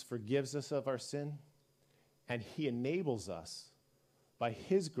 Jesus forgives us of our sin. And he enables us by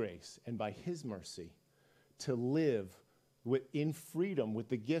his grace and by his mercy to live in freedom with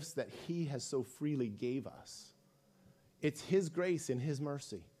the gifts that he has so freely gave us. It's his grace and his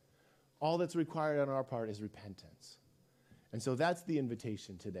mercy. All that's required on our part is repentance. And so that's the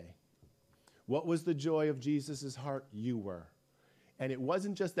invitation today. What was the joy of Jesus' heart? You were. And it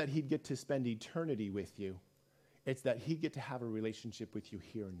wasn't just that he'd get to spend eternity with you. It's that he'd get to have a relationship with you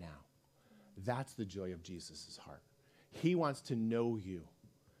here and now. That's the joy of Jesus' heart. He wants to know you.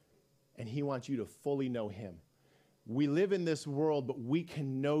 And he wants you to fully know him. We live in this world, but we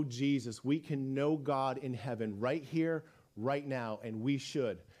can know Jesus. We can know God in heaven right here, right now, and we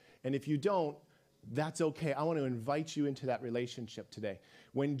should. And if you don't, that's okay. I want to invite you into that relationship today.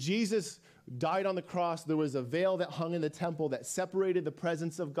 When Jesus died on the cross, there was a veil that hung in the temple that separated the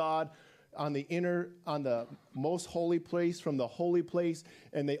presence of God on the most holy place from the holy place,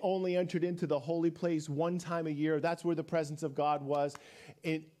 and they only entered into the holy place one time a year. That's where the presence of God was.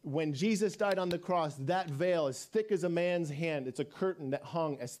 When Jesus died on the cross, that veil, as thick as a man's hand, it's a curtain that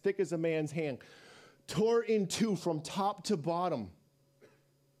hung as thick as a man's hand, tore in two from top to bottom.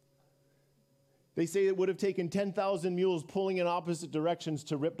 They say it would have taken 10,000 mules pulling in opposite directions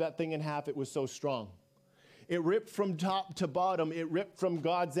to rip that thing in half. It was so strong. It ripped from top to bottom. It ripped from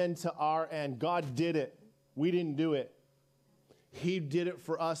God's end to our end. God did it. We didn't do it. He did it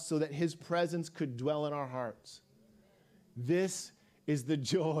for us so that his presence could dwell in our hearts. This is the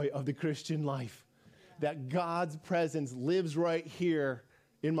joy of the Christian life, that God's presence lives right here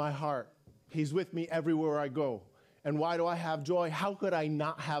in my heart. He's with me everywhere I go. And why do I have joy? How could I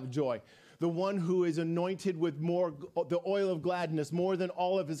not have joy? The one who is anointed with the oil of gladness, more than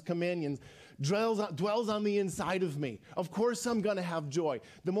all of his companions, dwells on the inside of me. Of course I'm going to have joy.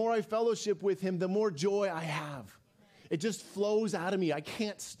 The more I fellowship with him, the more joy I have. It just flows out of me. I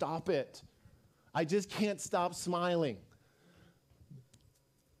can't stop it. I just can't stop smiling.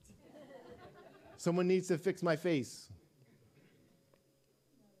 Someone needs to fix my face.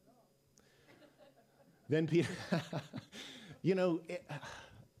 Then Peter,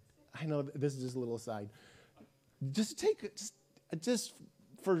 I know this is just a little aside. Just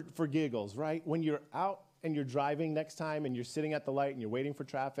for giggles, right? When you're out and you're driving next time and you're sitting at the light and you're waiting for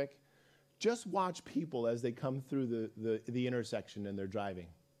traffic, just watch people as they come through the intersection and they're driving.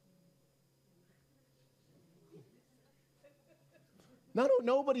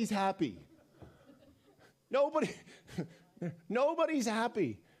 Nobody's happy. Nobody's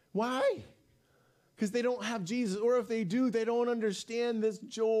happy. Why? Because they don't have Jesus, or if they do, they don't understand this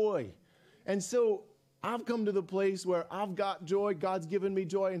joy. And so I've come to the place where I've got joy, God's given me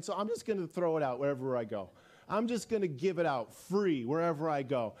joy, and so I'm just going to throw it out wherever I go. I'm just going to give it out free wherever I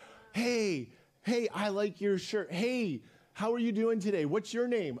go. Hey, I like your shirt. Hey, How are you doing today? What's your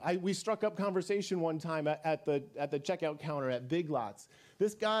name? We struck up conversation one time at the checkout counter at Big Lots.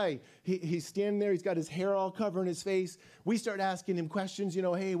 This guy, he's standing there. He's got his hair all covering his face. We start asking him questions,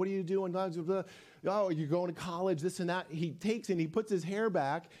 hey, what are you doing? Blah, blah, blah. Oh, you're going to college, this and that. He takes and he puts his hair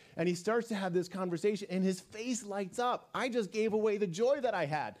back, and he starts to have this conversation, and his face lights up. I just gave away the joy that I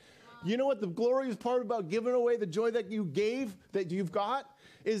had. You know what the glorious part about giving away the joy that you gave, that you've got,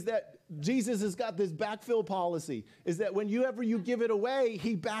 is that Jesus has got this backfill policy, is that whenever you give it away,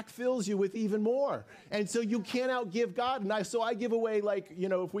 he backfills you with even more. And so you can't outgive God. And so I give away,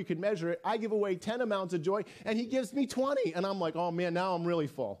 if we could measure it, I give away 10 amounts of joy, and he gives me 20. And I'm like, oh man, now I'm really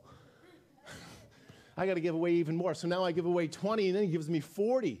full. I got to give away even more. So now I give away 20, and then he gives me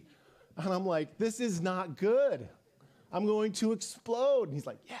 40. And I'm like, this is not good. I'm going to explode. And he's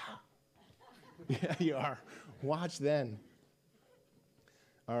like, yeah. Yeah, you are. Watch then.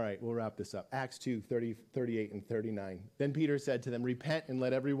 All right, we'll wrap this up. Acts 2, 38 and 39. Then Peter said to them, repent and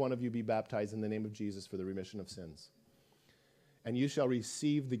let every one of you be baptized in the name of Jesus for the remission of sins. And you shall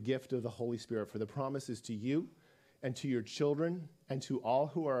receive the gift of the Holy Spirit, for the promise is to you and to your children and to all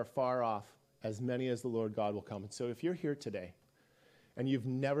who are afar off, as many as the Lord God will come. And so if you're here today and you've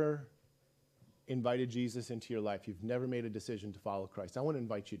never invited Jesus into your life, you've never made a decision to follow Christ, I want to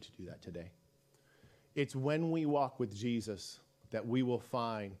invite you to do that today. It's when we walk with Jesus that we will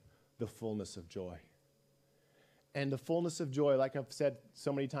find the fullness of joy. And the fullness of joy, like I've said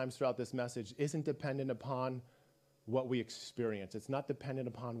so many times throughout this message, isn't dependent upon what we experience. It's not dependent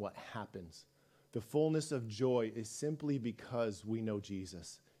upon what happens. The fullness of joy is simply because we know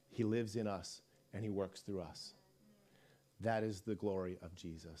Jesus. He lives in us, and he works through us. That is the glory of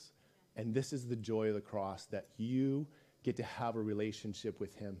Jesus. And this is the joy of the cross, that you get to have a relationship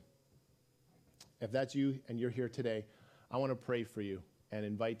with him. If that's you and you're here today, I want to pray for you and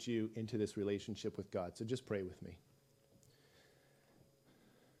invite you into this relationship with God. So just pray with me.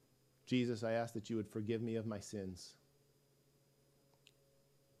 Jesus, I ask that you would forgive me of my sins.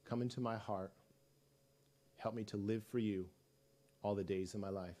 Come into my heart. Help me to live for you all the days of my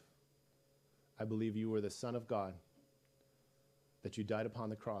life. I believe you were the Son of God, that you died upon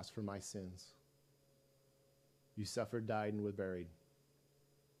the cross for my sins. You suffered, died, and were buried.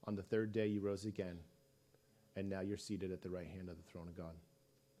 On the third day, you rose again, and now you're seated at the right hand of the throne of God.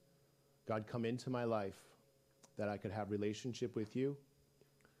 God, come into my life that I could have relationship with you,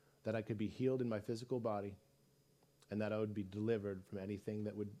 that I could be healed in my physical body, and that I would be delivered from anything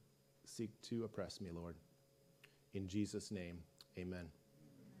that would seek to oppress me, Lord. In Jesus' name, amen.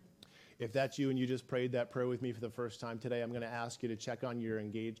 If that's you and you just prayed that prayer with me for the first time today, I'm going to ask you to check on your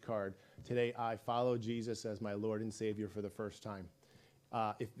engaged card. Today, I follow Jesus as my Lord and Savior for the first time.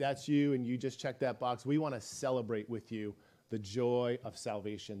 If that's you and you just check that box, we want to celebrate with you the joy of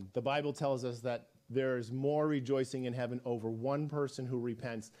salvation. The Bible tells us that there is more rejoicing in heaven over one person who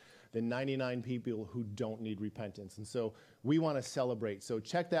repents than 99 people who don't need repentance. And so we want to celebrate. So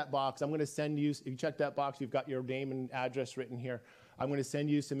check that box. I'm going to send you, if you check that box, you've got your name and address written here. I'm going to send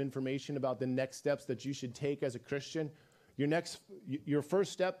you some information about the next steps that you should take as a Christian. Your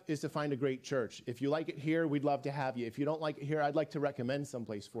first step is to find a great church. If you like it here, we'd love to have you. If you don't like it here, I'd like to recommend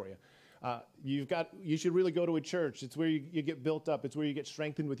someplace for you. You should really go to a church. It's where you get built up. It's where you get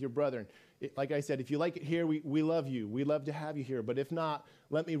strengthened with your brethren. Like I said, if you like it here, we love you. We love to have you here. But if not,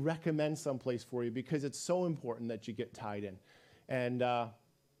 let me recommend someplace for you, because it's so important that you get tied in. And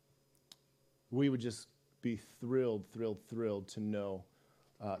we would just be thrilled to know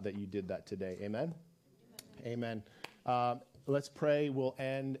that you did that today. Amen? Amen. Let's pray. We'll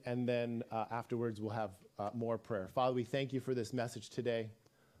end, and then afterwards we'll have more prayer. Father, we thank you for this message today.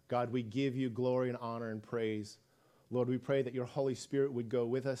 God, we give you glory and honor and praise. Lord, we pray that your Holy Spirit would go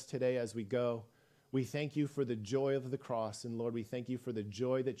with us today as we go. We thank you for the joy of the cross, and Lord, we thank you for the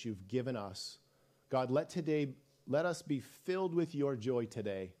joy that you've given us. God, let us be filled with your joy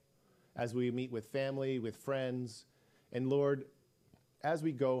today as we meet with family, with friends. And Lord, as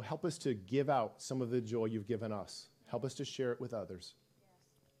we go, help us to give out some of the joy you've given us. Help us to share it with others.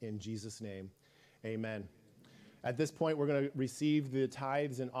 Yes. In Jesus' name, amen. At this point, we're going to receive the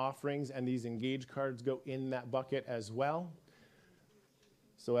tithes and offerings, and these engaged cards go in that bucket as well.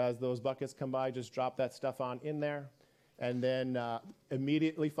 So as those buckets come by, just drop that stuff on in there. And then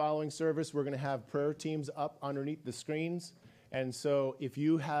immediately following service, we're going to have prayer teams up underneath the screens. And so if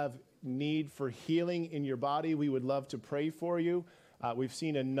you have need for healing in your body, we would love to pray for you. We've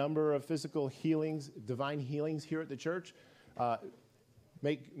seen a number of physical healings, divine healings here at the church.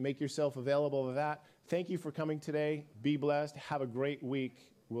 Make yourself available to that. Thank you for coming today. Be blessed. Have a great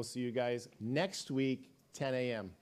week. We'll see you guys next week, 10 a.m.